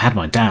 I had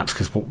my doubts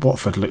because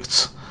Watford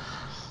looked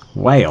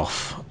way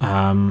off,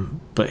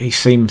 but he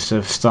seems to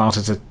have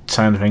started to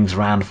turn things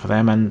around for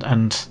them,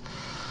 and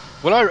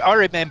well, I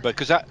remember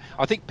because I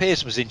think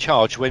Pearson was in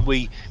charge when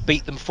we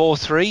beat them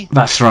 4-3.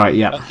 That's right,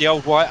 yeah. At the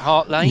old White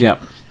Hart Lane.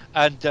 Yep.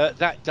 And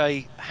that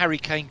day, Harry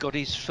Kane got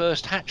his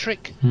first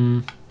hat-trick.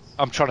 I'm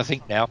trying to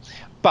think now.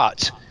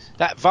 But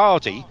that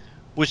Vardy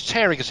was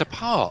tearing us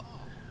apart.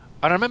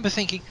 And I remember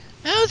thinking,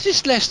 how's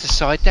this Leicester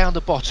side down the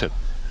bottom?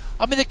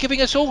 I mean, they're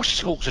giving us all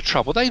sorts of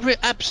trouble. They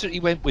absolutely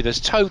went with us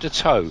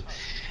toe-to-toe.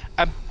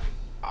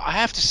 I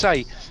have to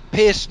say,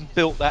 Pearson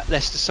built that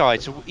Leicester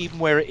side to even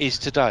where it is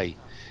today.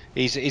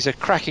 He's a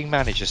cracking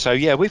manager. So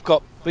yeah, we've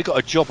got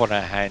a job on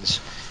our hands,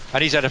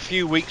 and he's had a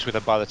few weeks with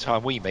them by the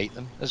time we meet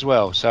them as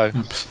well. So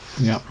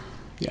yeah,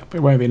 it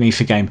won't be an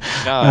easy game.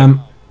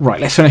 No. Right,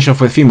 let's finish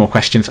off with a few more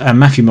questions.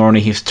 Matthew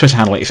Moroney, his Twitter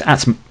handle is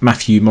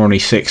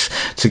 @MatthewMoroney6.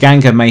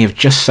 Tanganga may have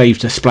just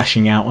saved us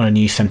splashing out on a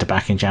new centre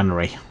back in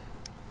January.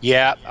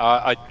 Yeah,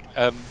 I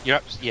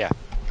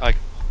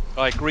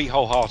agree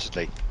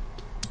wholeheartedly.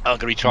 I'm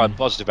going to be trying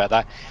positive about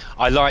that.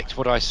 I liked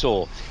what I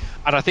saw,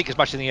 and I think as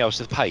much as anything else,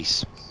 the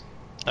pace.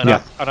 And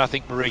I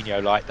think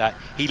Mourinho liked that.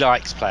 He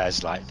likes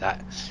players like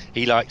that.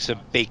 He likes them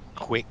big,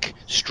 quick,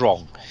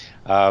 strong.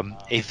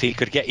 If he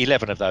could get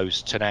 11 of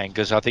those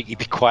Tanangas, I think he'd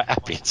be quite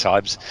happy at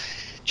times,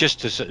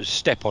 just to sort of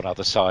step on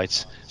other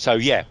sides. So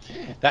yeah,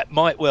 that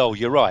might well.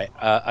 You're right,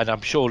 and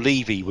I'm sure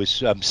Levy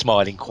was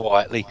smiling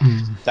quietly.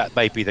 That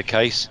may be the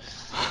case.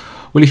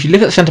 Well, if you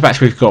look at the centre backs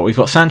we've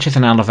got Sanchez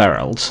and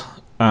Alderweireld.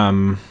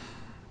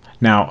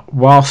 Now,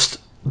 whilst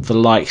the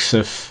likes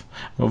of,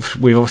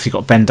 we've obviously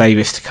got Ben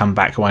Davis to come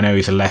back, who I know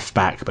is a left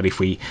back, but if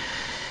he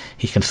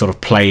can sort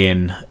of play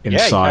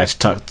inside,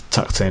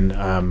 tucked in.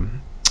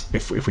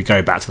 If we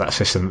go back to that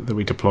system that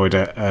we deployed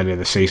earlier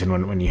this season,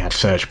 when you had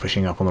Serge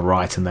pushing up on the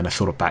right and then a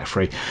sort of back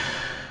three.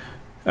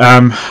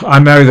 I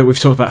know that we've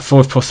talked about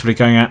Foyth possibly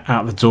going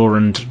out the door,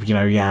 and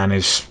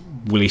Jan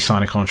will he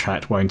sign a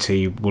contract? Won't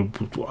he?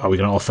 Are we going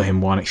to offer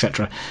him one,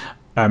 etc.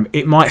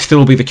 It might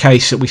still be the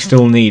case that we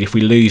still need, if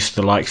we lose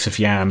the likes of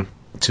Jan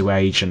to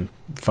age and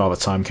father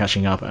time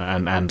catching up,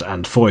 and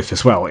Foyth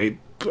as well.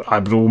 I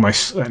would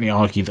almost certainly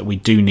argue that we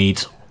do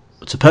need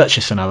to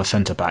purchase another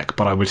centre back,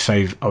 but I would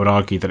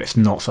argue that it's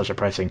not such a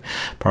pressing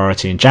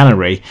priority in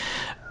January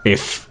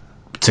if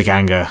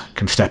Tanganga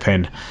can step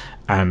in,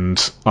 and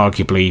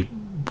arguably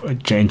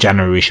in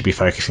January we should be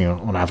focusing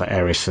on other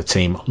areas of the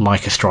team,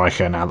 like a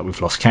striker now that we've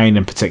lost Kane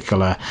in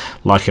particular,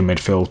 like a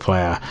midfield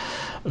player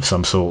of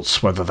some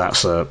sorts, whether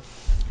that's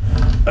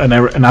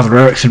another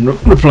Eriksen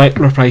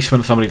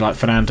replacement, somebody like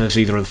Fernandes,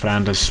 either of the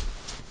Fernandes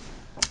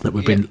that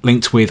we've been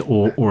linked with,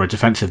 or a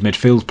defensive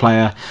midfield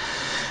player,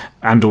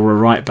 and or a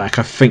right back.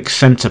 I think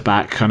centre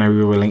back, I know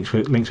we were linked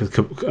with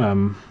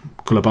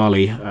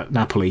Koulibaly at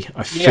Napoli.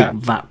 I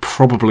think that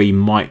probably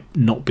might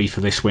not be for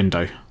this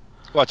window.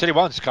 Well, I tell you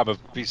one,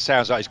 it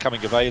sounds like he's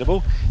coming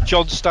available.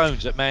 John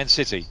Stones at Man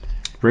City.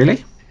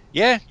 Really?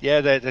 Yeah,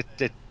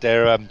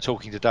 they're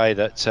talking today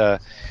that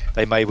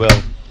they may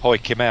well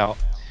hoik him out,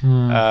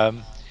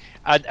 and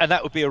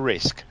that would be a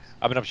risk.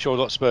 I mean, I'm sure a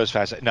lot of Spurs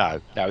fans say,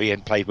 no, he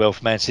hasn't played well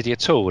for Man City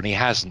at all, and he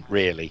hasn't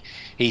really.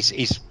 He's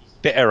a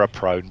bit error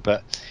prone,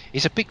 but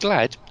he's a big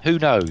lad. Who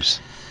knows?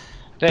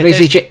 But is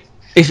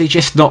Is he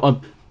just not a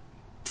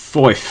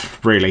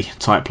Foyth, really,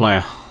 type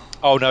player?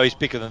 Oh no, he's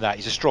bigger than that.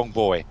 He's a strong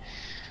boy,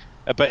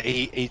 but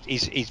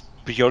he's.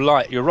 But you're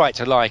right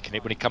to liken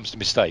it when it comes to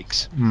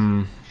mistakes.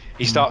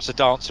 He starts to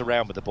dance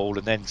around with the ball,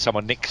 and then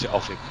someone nicks it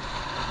off him.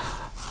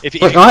 If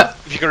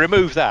you can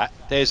remove that,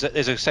 there's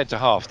a centre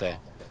half there.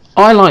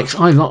 I like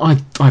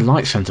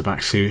centre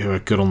backs who are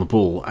good on the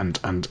ball and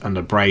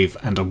are brave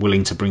and are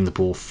willing to bring the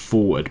ball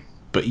forward,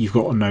 but you've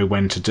got to know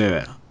when to do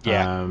it.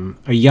 Yeah.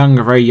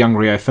 A very young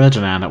Rio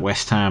Ferdinand at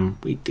West Ham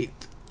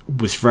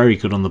was very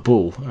good on the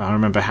ball. I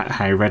remember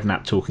Harry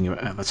Redknapp talking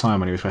at the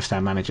time when he was West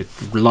Ham manager,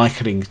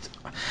 likening.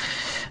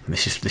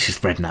 This is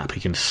Redknapp. He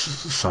can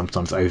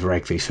sometimes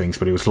over-egg these things,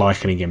 but he was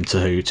likening him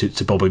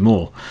to Bobby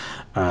Moore,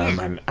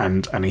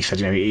 and he said,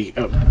 he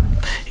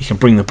can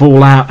bring the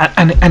ball out,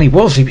 and he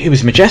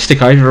was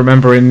majestic. I even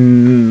remember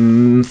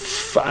in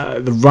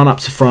the run up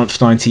to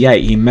France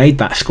 '98, he made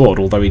that squad,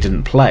 although he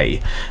didn't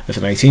play as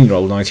an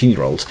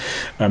 19-year-old.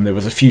 There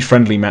was a few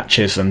friendly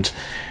matches, and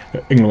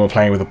England were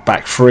playing with a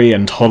back three,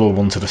 and Hoddle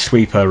wanted a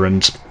sweeper,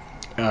 and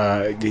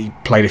he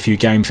played a few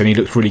games and he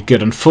looked really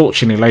good.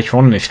 Unfortunately, later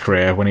on in his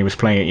career, when he was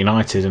playing at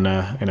United in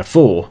a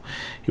four,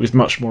 he was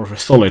much more of a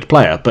solid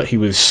player, but he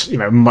was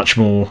much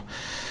more,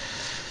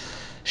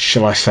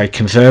 shall I say,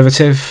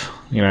 conservative,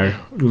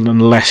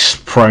 and less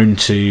prone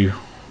to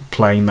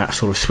playing that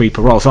sort of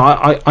sweeper role. So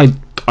I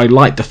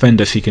like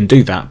defenders who can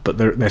do that, but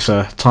there's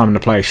a time and a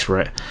place for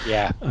it.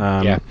 Yeah.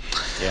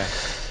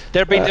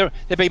 There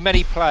have been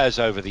many players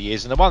over the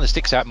years, and the one that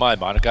sticks out in my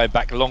mind, I'm going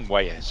back a long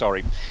way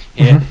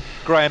here,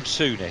 Graham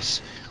Souness,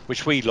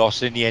 which we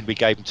lost. In the end, we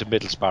gave him to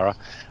Middlesbrough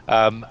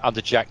under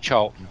Jack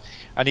Charlton,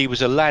 and he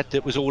was a lad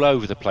that was all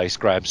over the place.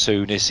 Graham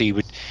Souness, he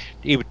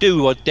would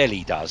do what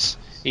Delhi does.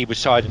 He would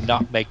try to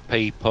nutmeg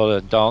people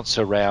and dance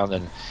around,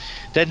 and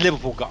then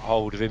Liverpool got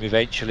hold of him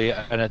eventually,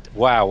 and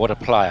wow, what a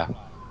player!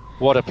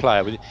 What a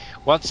player.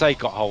 Once they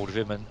got hold of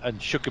him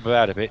and shook him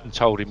about a bit and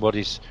told him what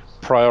his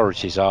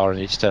priorities are,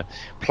 and it's to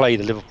play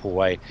the Liverpool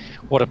way,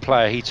 what a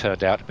player he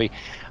turned out to be.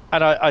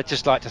 And I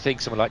just like to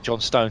think someone like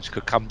John Stones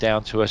could come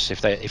down to us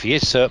if he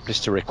is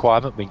surplus to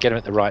requirement, we can get him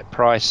at the right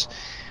price.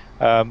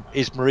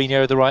 Is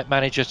Mourinho the right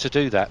manager to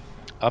do that?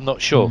 I'm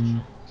not sure.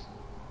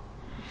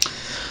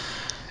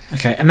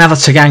 Okay, another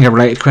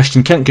Taganga-related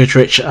question. Kent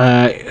Goodrich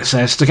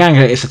says,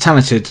 Taganga is a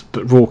talented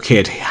but raw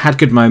kid. He had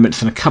good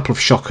moments and a couple of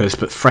shockers,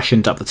 but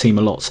freshened up the team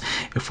a lot.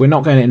 If we're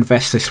not going to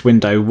invest this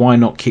window, why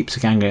not keep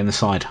Taganga in the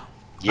side?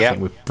 Yeah, I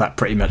think that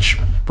pretty much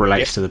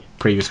relates to the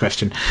previous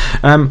question.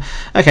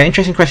 Okay,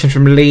 interesting question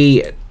from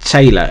Lee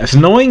Taylor. As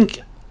annoying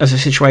as the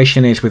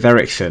situation is with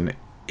Eriksen,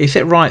 is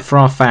it right for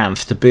our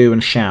fans to boo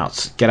and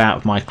shout, "Get out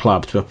of my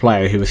club," to a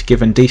player who has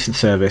given decent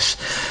service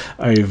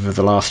over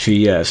the last few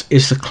years?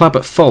 Is the club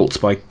at fault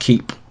by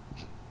keep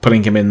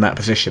putting him in that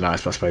position? I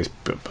suppose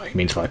he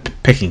means by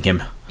picking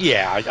him.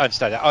 Yeah, I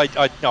understand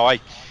that.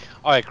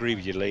 I agree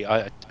with you, Lee.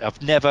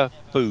 I've never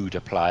booed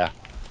a player.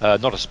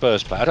 Not a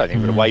Spurs player. I don't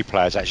think away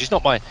players actually.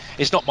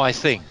 It's not my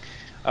thing.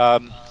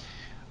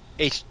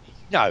 It's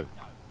no.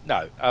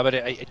 But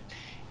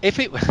if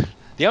it was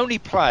the only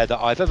player that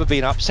I've ever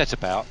been upset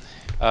about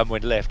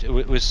when left, it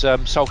was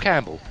Sol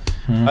Campbell,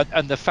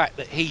 and the fact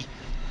that he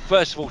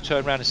first of all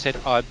turned around and said,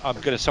 I'm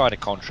going to sign a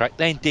contract,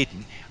 then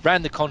didn't,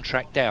 ran the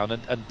contract down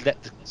and let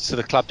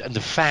the club and the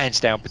fans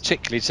down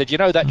particularly, and said,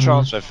 that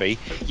transfer fee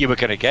you were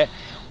going to get,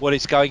 well,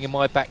 it's going in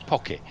my back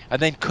pocket,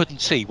 and then couldn't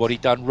see what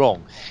he'd done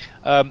wrong.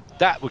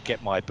 That would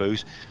get my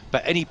boos.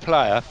 But any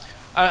player,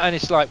 and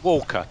it's like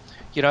Walker,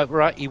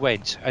 right, he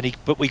went,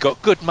 but we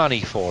got good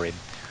money for him.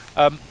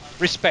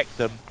 Respect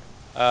them.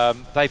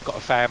 They've got a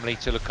family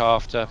to look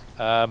after.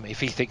 If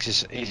he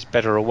thinks he's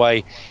better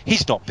away,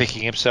 he's not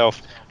picking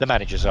himself, the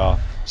managers are.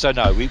 So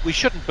no, we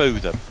shouldn't boo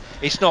them.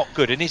 It's not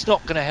good, and it's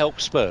not going to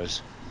help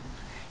Spurs.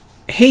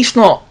 He's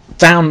not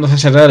down, as I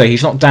said earlier,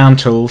 he's not down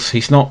tools.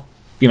 He's not,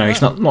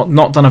 he's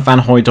not done a Van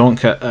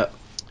Hooijdonk at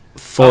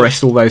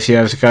Forest all those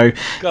years ago.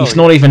 He's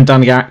not even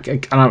done.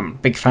 And I'm a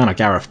big fan of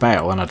Gareth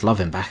Bale, and I'd love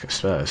him back at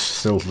Spurs.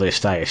 Still to this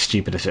day, as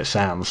stupid as it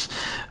sounds,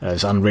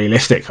 as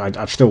unrealistic,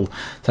 I'd still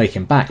take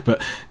him back.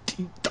 But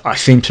I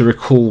seem to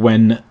recall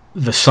when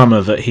the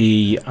summer that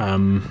he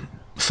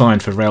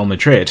signed for Real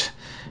Madrid,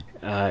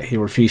 he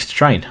refused to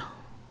train.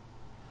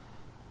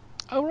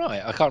 Oh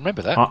right, I can't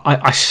remember that.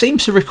 I seem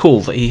to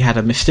recall that he had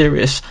a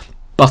mysterious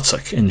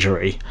buttock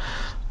injury,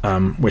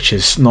 which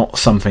is not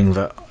something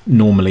that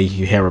normally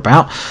you hear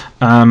about,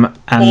 and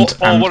want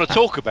to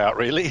talk about,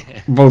 really.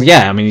 Well,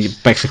 yeah, I mean, it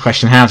begs the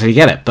question: how did he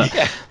get it? But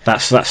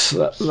that's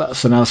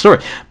another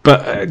story.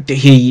 But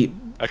he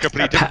a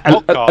completely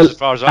different podcast, as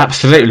far as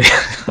absolutely.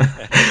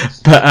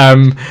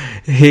 But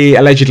he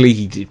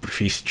allegedly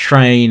refused to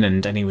train,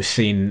 and he was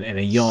seen in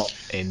a yacht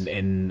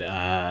in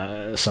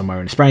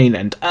somewhere in Spain,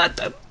 and.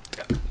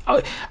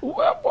 I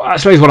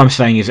suppose what I'm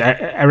saying is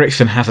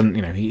Eriksen hasn't,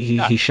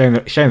 he's shown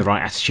the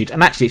right attitude,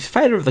 and actually it's a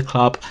failure of the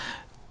club.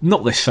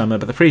 Not this summer,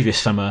 but the previous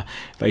summer,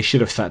 they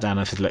should have sat down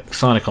and said, "Look,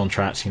 sign a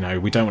contract.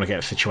 We don't want to get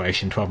a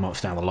situation 12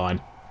 months down the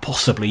line.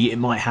 Possibly it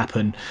might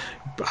happen,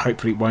 but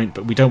hopefully it won't.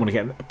 But we don't want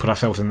to put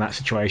ourselves in that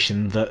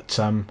situation that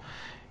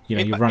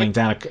you're running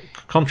down a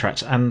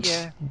contract, and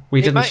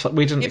we didn't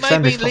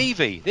extend this.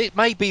 It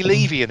may be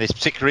Levy in this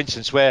particular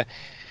instance where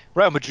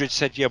Real Madrid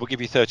said, "Yeah, we'll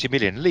give you 30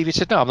 million." Levy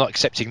said, "No, I'm not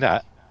accepting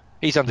that.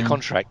 He's under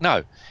contract."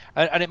 No,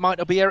 and it might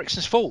not be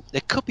Eriksen's fault.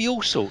 There could be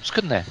all sorts,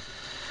 couldn't there?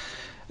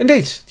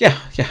 Indeed, yeah.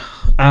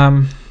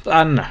 And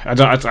no,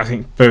 I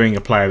think booing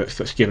a player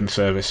that's given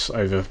service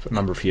over a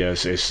number of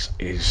years is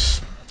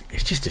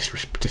just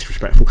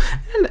disrespectful.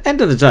 And at the end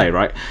of the day,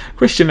 right?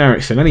 Christian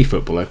Eriksen, any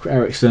footballer,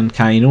 Eriksen,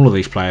 Kane, all of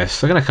these players,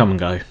 they're going to come and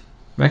go.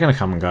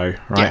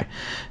 Right?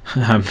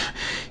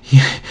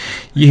 Yeah.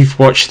 You've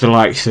watched the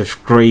likes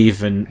of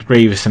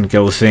Grievous and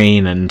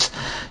Gilzine and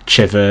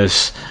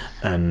Chivers,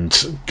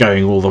 and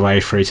going all the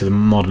way through to the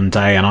modern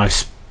day. And I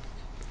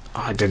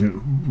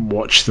didn't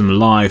watch them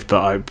live,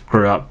 but I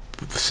grew up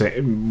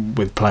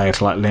with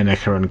players like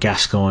Lineker and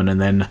Gascoigne, and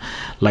then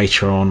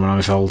later on when I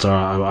was older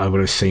I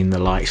would have seen the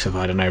likes of,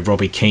 I don't know,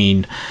 Robbie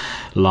Keane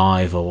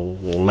live, or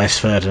Les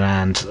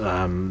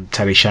Ferdinand,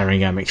 Teddy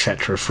Sheringham,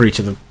 etc., through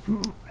to the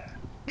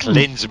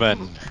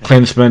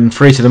Klinsmann,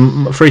 through to the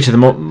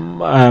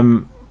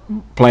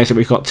players that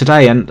we've got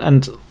today,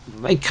 and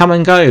they come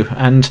and go,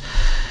 and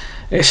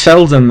it's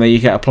seldom that you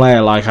get a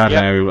player like, I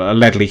don't know, a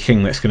Ledley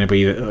King that's going to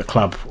be at the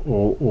club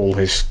all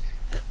his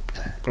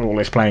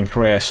playing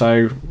career.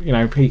 So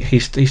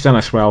he's done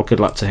us well. Good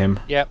luck to him.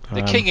 Yep,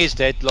 the king is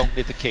dead. Long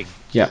live the king.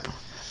 Yep.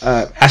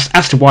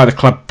 As to why the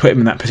club put him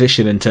in that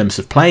position in terms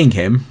of playing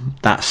him,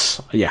 I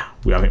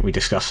think we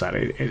discussed that.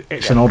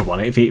 It's an odd one.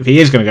 If he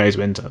is going to go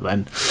to Inter,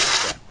 then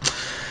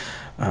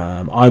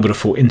I would have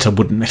thought Inter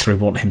wouldn't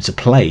necessarily want him to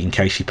play in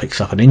case he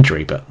picks up an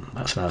injury, but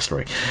that's another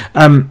story.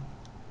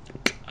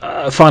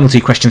 Final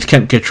two questions.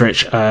 Kent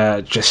Goodrich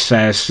just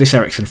says, this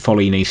Eriksen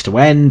folly needs to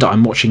end.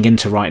 I'm watching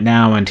Inter right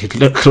now and he'd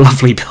look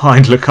lovely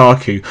behind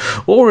Lukaku,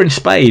 or in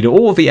Spain,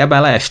 or the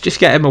MLS. Just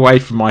get him away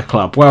from my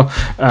club. Well,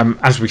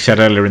 as we said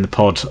earlier in the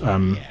pod,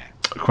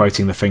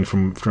 quoting the thing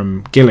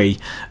from Gilly,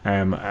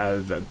 it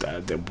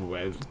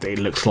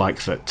looks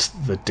like that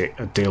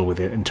the deal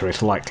with Inter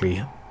is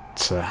likely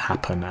to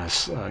happen,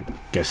 as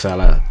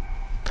Gazzetta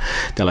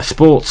Della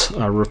Sport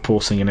are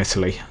reporting in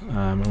Italy,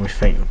 and we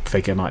think the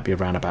figure might be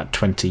around about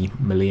 20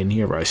 million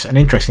euros. And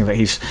interesting that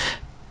he's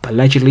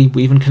allegedly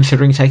even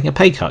considering taking a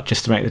pay cut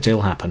just to make the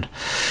deal happen.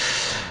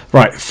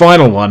 Right,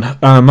 final one.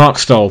 Mark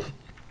Stoll.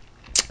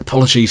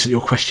 Apologies that your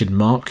question,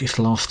 Mark, is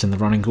last in the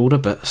running order,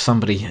 but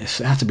it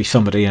had to be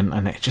somebody,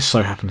 and it just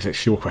so happens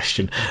it's your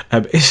question.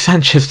 Is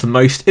Sanchez the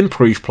most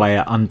improved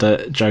player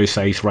under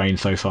Jose's reign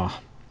so far?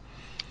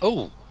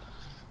 Oh.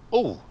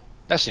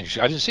 That's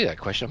interesting. I didn't see that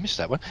question. I missed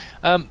that one.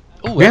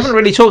 We haven't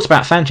really talked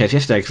about Sanchez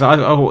yesterday,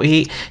 because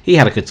he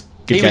had a good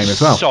game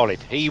as well.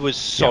 He was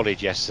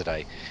solid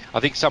yesterday. I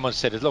think someone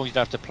said as long as you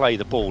don't have to play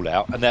the ball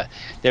out, and that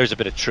there is a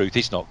bit of truth.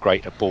 He's not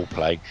great at ball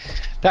playing.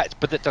 But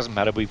that doesn't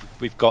matter.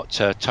 We've got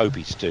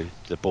Toby to do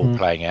the ball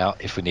playing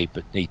out if we need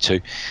to,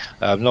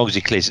 as long as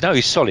he clears it. No,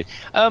 he's solid.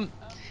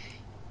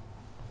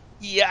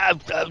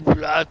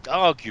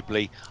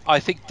 Arguably, I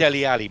think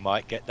Dele Alli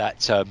might get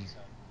that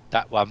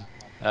one.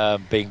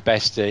 Being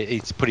best,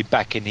 he's put him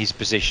back in his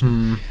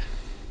position.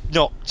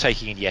 Not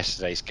taking in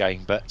yesterday's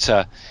game, but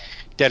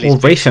Dele's... Or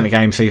recent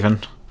games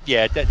even.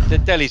 Yeah,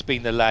 Dele's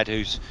been the lad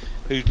who's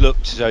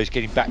looked as though he's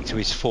getting back to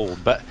his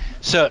form, but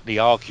certainly,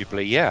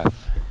 arguably,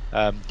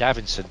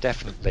 Davinson,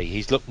 definitely.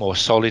 He's looked more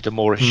solid and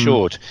more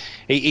assured.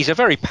 He's a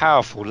very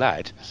powerful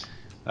lad,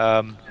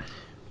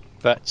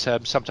 but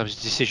sometimes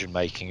his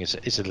decision-making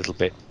is a little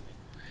bit...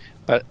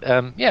 But,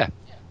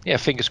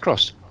 fingers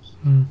crossed.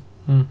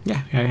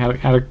 Yeah, he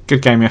had a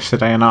good game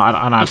yesterday, and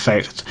I'd say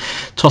it's a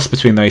toss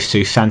between those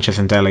two, Sanchez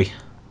and Dele.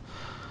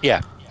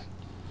 Yeah.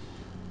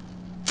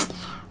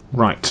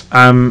 Right.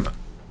 The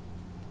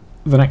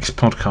next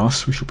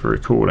podcast we shall be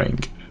recording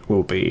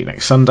will be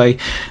next Sunday,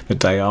 the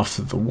day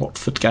after the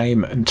Watford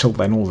game. Until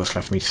then, all that's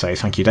left for me to say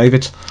is thank you,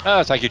 David.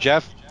 Thank you,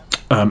 Jeff.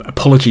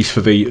 Apologies for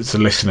the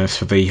listeners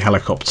for the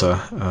helicopter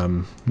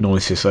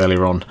noises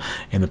earlier on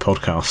in the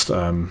podcast.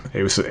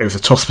 It was a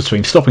toss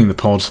between stopping the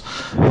pod,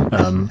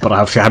 but I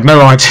obviously had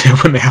no idea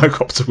when the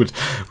helicopter would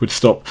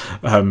stop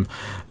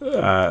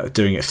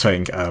doing its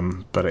thing.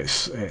 But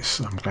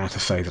I'm glad to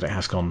say that it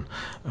has gone.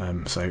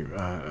 So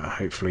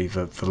hopefully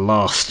the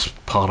last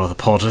part of the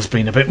pod has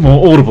been a bit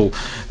more audible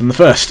than the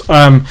first.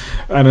 And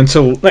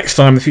until next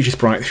time, the future's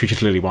bright, the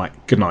future's lily white.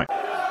 Good night.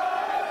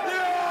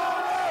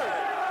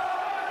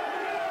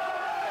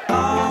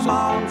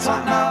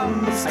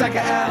 Tottenham, stick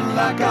it in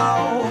the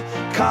goal.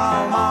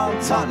 Come on,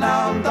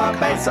 Tottenham, the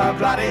beats are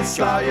bloody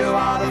slow. You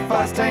are the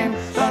first team,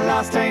 the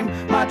last team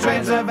my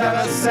dreams have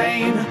ever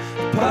seen.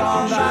 Put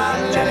on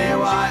that lily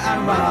white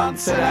and run on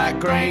to that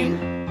green.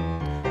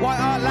 White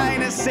Hart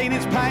Lane has seen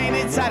its pain,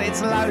 it's had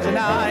its loads of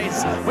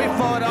nights. We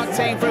fought our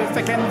team through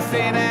thick and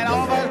thin and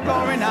all those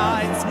glory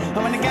nights. And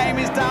when the game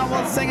is done,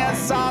 we'll sing a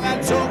song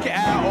and talk it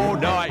out all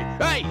night.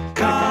 Hey!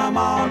 Come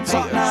on,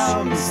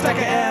 Tottenham, stick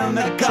it in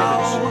the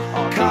goal.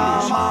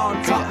 Come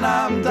on,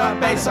 Tottenham, the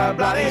the beats are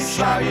bloody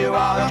slow. You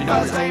are the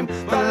first team,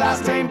 the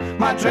last team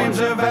my dreams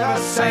have ever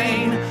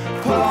seen.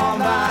 Pull on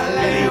that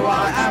lily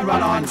white and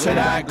run on to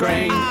that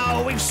green.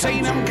 Oh, we've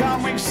seen them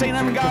come, we've seen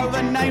them go,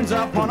 the names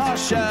up on our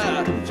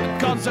shirt.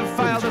 Gods have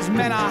failed as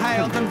men are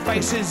hailed and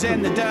faces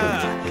in the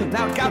dirt.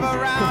 Now gather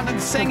round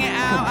and sing it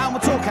out and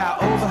we'll talk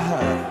out over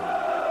her.